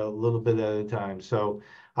a little bit at a time. So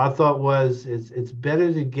our thought was, it's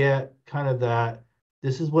better to get kind of that,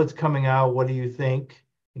 this is what's coming out, what do you think?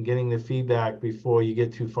 And getting the feedback before you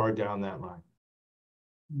get too far down that line.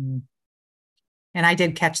 And I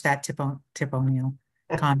did catch that Tip O'Neill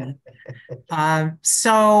comment.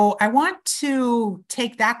 So I want to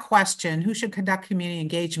take that question, who should conduct community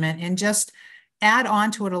engagement, and just add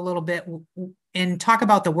on to it a little bit and talk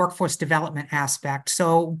about the workforce development aspect.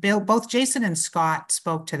 So both Jason and Scott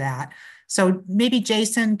spoke to that. So maybe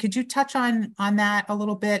Jason, could you touch on that a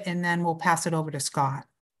little bit, and then we'll pass it over to Scott.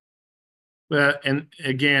 And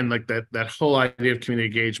again, like that whole idea of community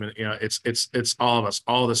engagement, it's all of us,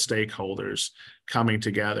 all the stakeholders coming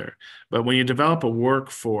together. But when you develop a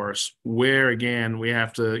workforce where, again, we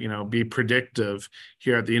have to, be predictive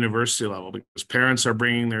here at the university level, because parents are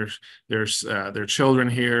bringing their children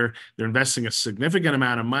here, they're investing a significant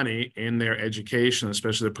amount of money in their education,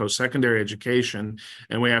 especially their post-secondary education,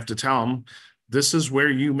 and we have to tell them, this is where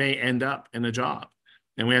you may end up in a job.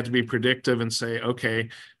 And we have to be predictive and say, okay,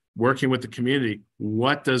 working with the community,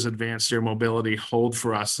 what does advanced air mobility hold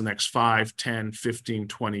for us the next 5, 10, 15,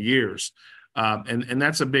 20 years? And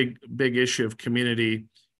that's a big issue of community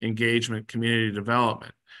engagement, community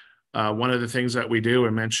development. One of the things that we do, I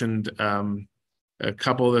mentioned a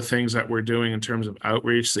couple of the things that we're doing in terms of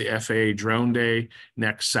outreach. The FAA Drone Day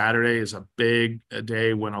next Saturday is a big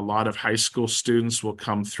day when a lot of high school students will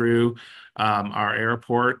come through our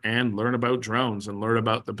airport and learn about drones and learn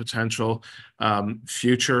about the potential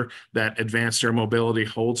future that advanced air mobility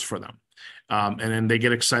holds for them. And then they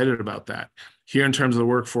get excited about that. Here, in terms of the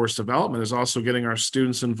workforce development, is also getting our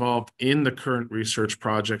students involved in the current research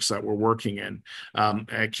projects that we're working in.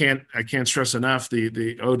 I can't stress enough the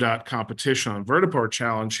ODOT competition on vertiport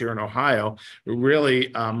challenge here in Ohio.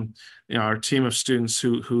 Really, our team of students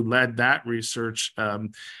who led that research,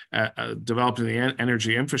 developing the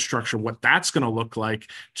energy infrastructure, what that's going to look like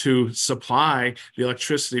to supply the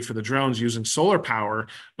electricity for the drones using solar power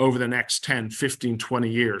over the next 10, 15, 20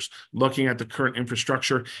 years, looking at the current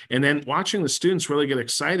infrastructure, and then watching the students really get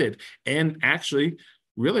excited and actually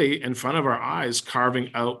really in front of our eyes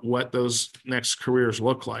carving out what those next careers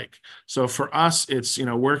look like. So for us, it's,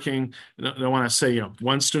 working, I don't want to say,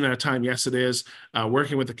 one student at a time. Yes, it is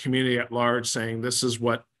working with the community at large, saying this is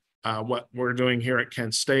what we're doing here at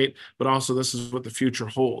Kent State, but also this is what the future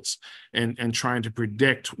holds, and trying to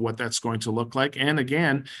predict what that's going to look like. And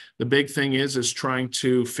again, the big thing is trying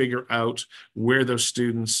to figure out where those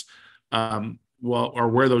students or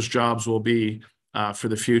where those jobs will be for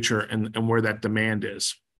the future, and where that demand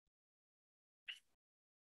is.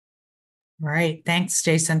 Right. Thanks,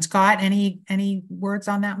 Jason. Scott, any words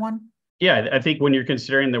on that one? Yeah, I think when you're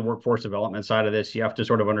considering the workforce development side of this, you have to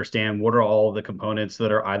sort of understand what are all the components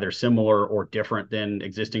that are either similar or different than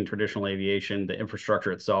existing traditional aviation, the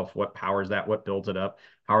infrastructure itself, what powers that, what builds it up,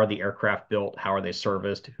 how are the aircraft built, how are they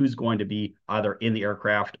serviced, who's going to be either in the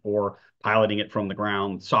aircraft or piloting it from the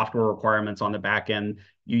ground, software requirements on the back end.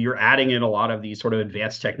 You're adding in a lot of these sort of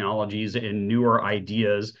advanced technologies and newer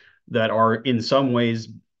ideas that are in some ways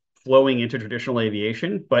flowing into traditional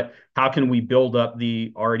aviation, but how can we build up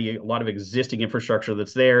the already a lot of existing infrastructure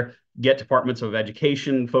that's there, get departments of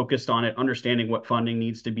education focused on it, understanding what funding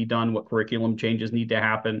needs to be done, what curriculum changes need to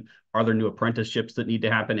happen, are there new apprenticeships that need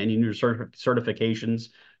to happen, any new certifications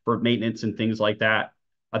for maintenance and things like that.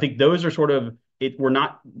 I think those are sort of it. We're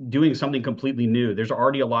not doing something completely new. There's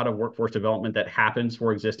already a lot of workforce development that happens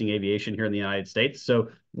for existing aviation here in the United States. So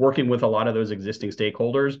working with a lot of those existing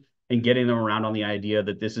stakeholders and getting them around on the idea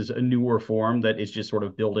that this is a newer form that is just sort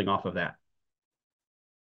of building off of that.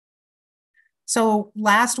 So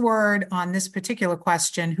last word on this particular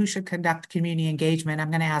question, who should conduct community engagement? I'm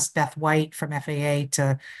going to ask Beth White from FAA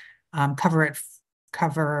to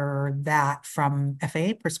cover that from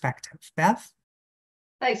FAA perspective. Beth?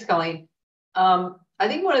 Thanks, Colleen. I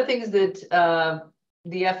think one of the things that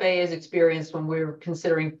the FAA has experienced when we're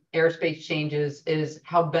considering airspace changes is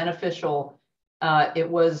how beneficial it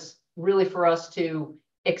was really for us to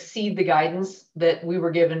exceed the guidance that we were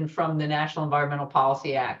given from the National Environmental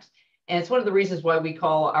Policy Act. And it's one of the reasons why we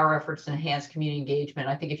call our efforts to enhance community engagement.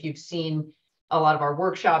 I think if you've seen a lot of our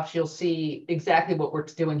workshops, you'll see exactly what we're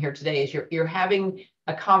doing here today is you're having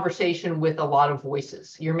a conversation with a lot of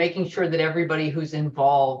voices. You're making sure that everybody who's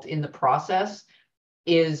involved in the process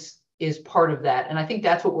is part of that. And I think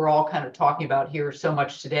that's what we're all kind of talking about here so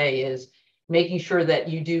much today is making sure that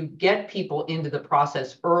you do get people into the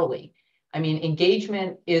process early. I mean,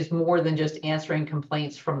 engagement is more than just answering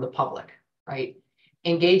complaints from the public, right?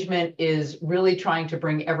 Engagement is really trying to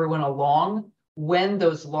bring everyone along when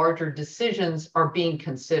those larger decisions are being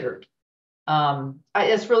considered.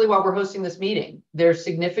 That's really why we're hosting this meeting. There's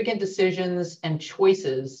significant decisions and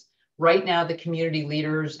choices right now that community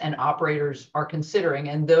leaders and operators are considering,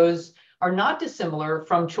 and those are not dissimilar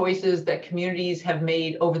from choices that communities have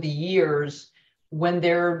made over the years when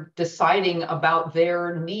they're deciding about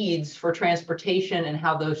their needs for transportation and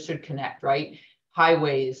how those should connect, right?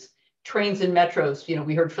 Highways, trains and metros.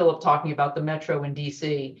 We heard Philip talking about the metro in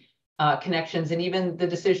DC, connections, and even the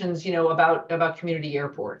decisions, about community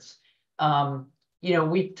airports.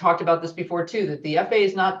 We've talked about this before too, that the FAA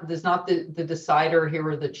is not the decider here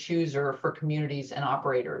or the chooser for communities and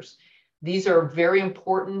operators. These are very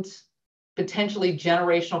important, potentially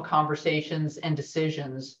generational conversations and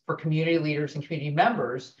decisions for community leaders and community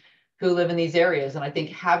members who live in these areas. And I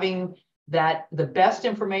think having the best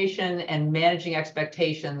information and managing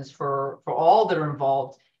expectations for all that are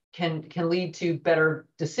involved can lead to better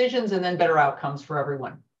decisions and then better outcomes for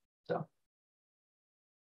everyone. So.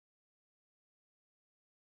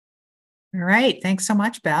 All right. Thanks so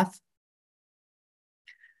much, Beth.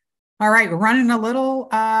 All right, we're running a little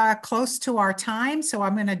close to our time, so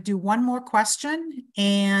I'm going to do one more question,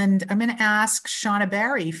 and I'm going to ask Shauna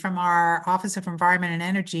Barry from our Office of Environment and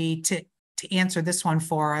Energy to answer this one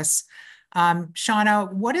for us.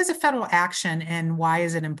 Shauna, what is a federal action and why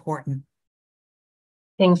is it important?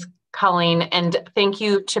 Thanks, Colleen, and thank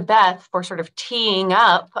you to Beth for sort of teeing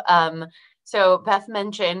up. So Beth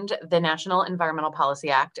mentioned the National Environmental Policy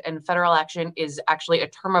Act, and federal action is actually a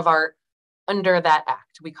term of art under that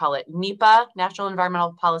act. We call it NEPA, National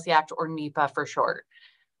Environmental Policy Act, or NEPA for short.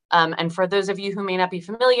 And for those of you who may not be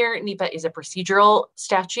familiar, NEPA is a procedural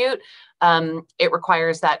statute. It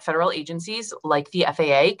requires that federal agencies like the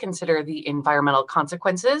FAA consider the environmental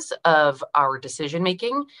consequences of our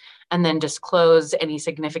decision-making and then disclose any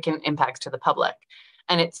significant impacts to the public.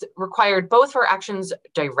 And it's required both for actions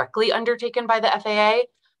directly undertaken by the FAA,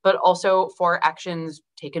 but also for actions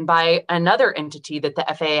taken by another entity that the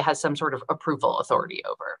FAA has some sort of approval authority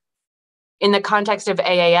over. In the context of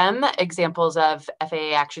AAM, examples of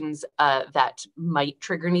FAA actions that might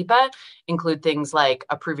trigger NEPA include things like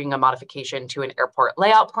approving a modification to an airport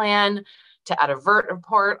layout plan, to add a vert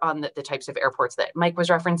report on the types of airports that Mike was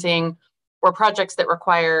referencing, or projects that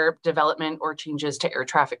require development or changes to air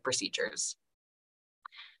traffic procedures.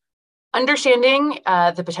 Understanding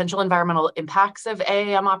the potential environmental impacts of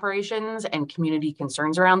AAM operations and community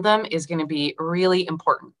concerns around them is going to be really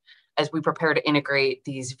important as we prepare to integrate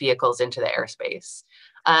these vehicles into the airspace.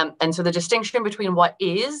 And so the distinction between what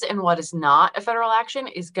is and what is not a federal action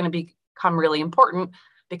is going to become really important,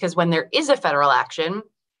 because when there is a federal action,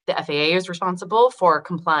 the FAA is responsible for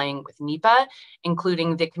complying with NEPA,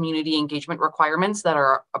 including the community engagement requirements that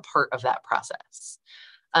are a part of that process.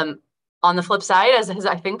 On the flip side, as has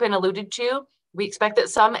I think been alluded to, we expect that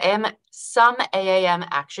some AAM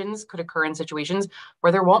actions could occur in situations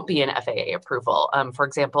where there won't be an FAA approval. For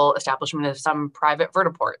example, establishment of some private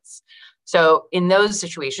vertiports. So in those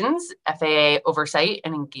situations, FAA oversight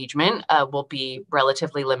and engagement will be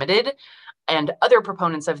relatively limited, and other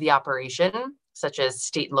proponents of the operation, such as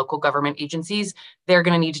state and local government agencies, they're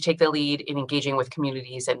going to need to take the lead in engaging with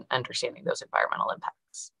communities and understanding those environmental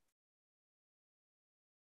impacts.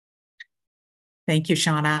 Thank you,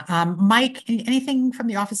 Shauna. Mike, anything from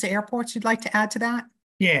the Office of Airports you'd like to add to that?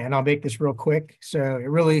 Yeah, and I'll make this real quick. So it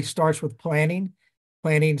really starts with planning.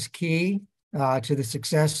 Planning's key to the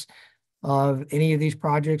success of any of these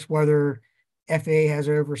projects, whether FAA has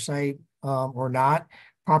oversight or not.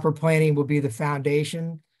 Proper planning will be the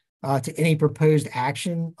foundation to any proposed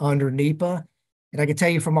action under NEPA. And I can tell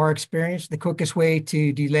you from our experience, the quickest way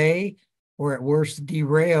to delay or at worst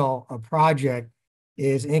derail a project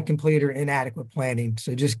is incomplete or inadequate planning.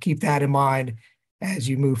 So just keep that in mind as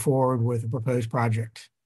you move forward with a proposed project.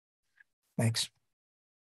 Thanks.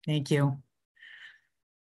 Thank you.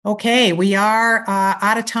 Okay, we are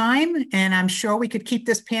out of time, and I'm sure we could keep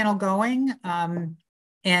this panel going.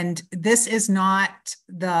 And this is not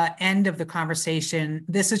the end of the conversation.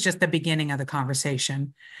 This is just the beginning of the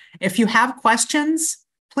conversation. If you have questions,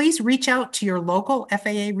 please reach out to your local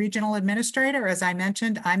FAA regional administrator. As I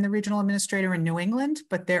mentioned, I'm the regional administrator in New England,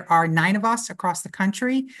 but there are 9 of us across the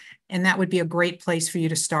country, and that would be a great place for you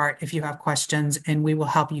to start if you have questions, and we will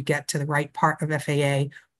help you get to the right part of FAA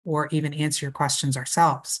or even answer your questions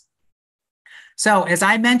ourselves. So as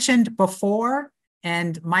I mentioned before,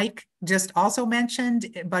 and Mike just also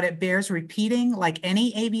mentioned, but it bears repeating, like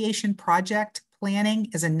any aviation project, planning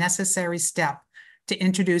is a necessary step to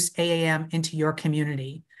introduce AAM into your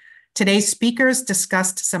community. Today's speakers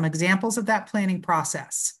discussed some examples of that planning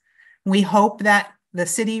process. We hope that the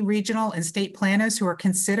city, regional, and state planners who are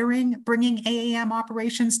considering bringing AAM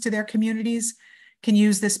operations to their communities can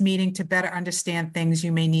use this meeting to better understand things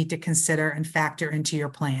you may need to consider and factor into your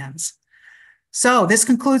plans. So this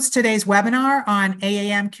concludes today's webinar on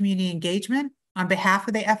AAM community engagement. On behalf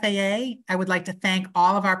of the FAA, I would like to thank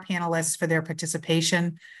all of our panelists for their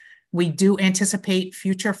participation. We do anticipate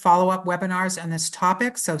future follow-up webinars on this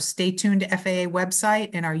topic, so stay tuned to FAA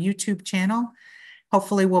website and our YouTube channel.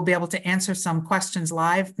 Hopefully, we'll be able to answer some questions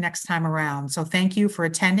live next time around. So thank you for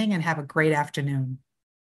attending and have a great afternoon.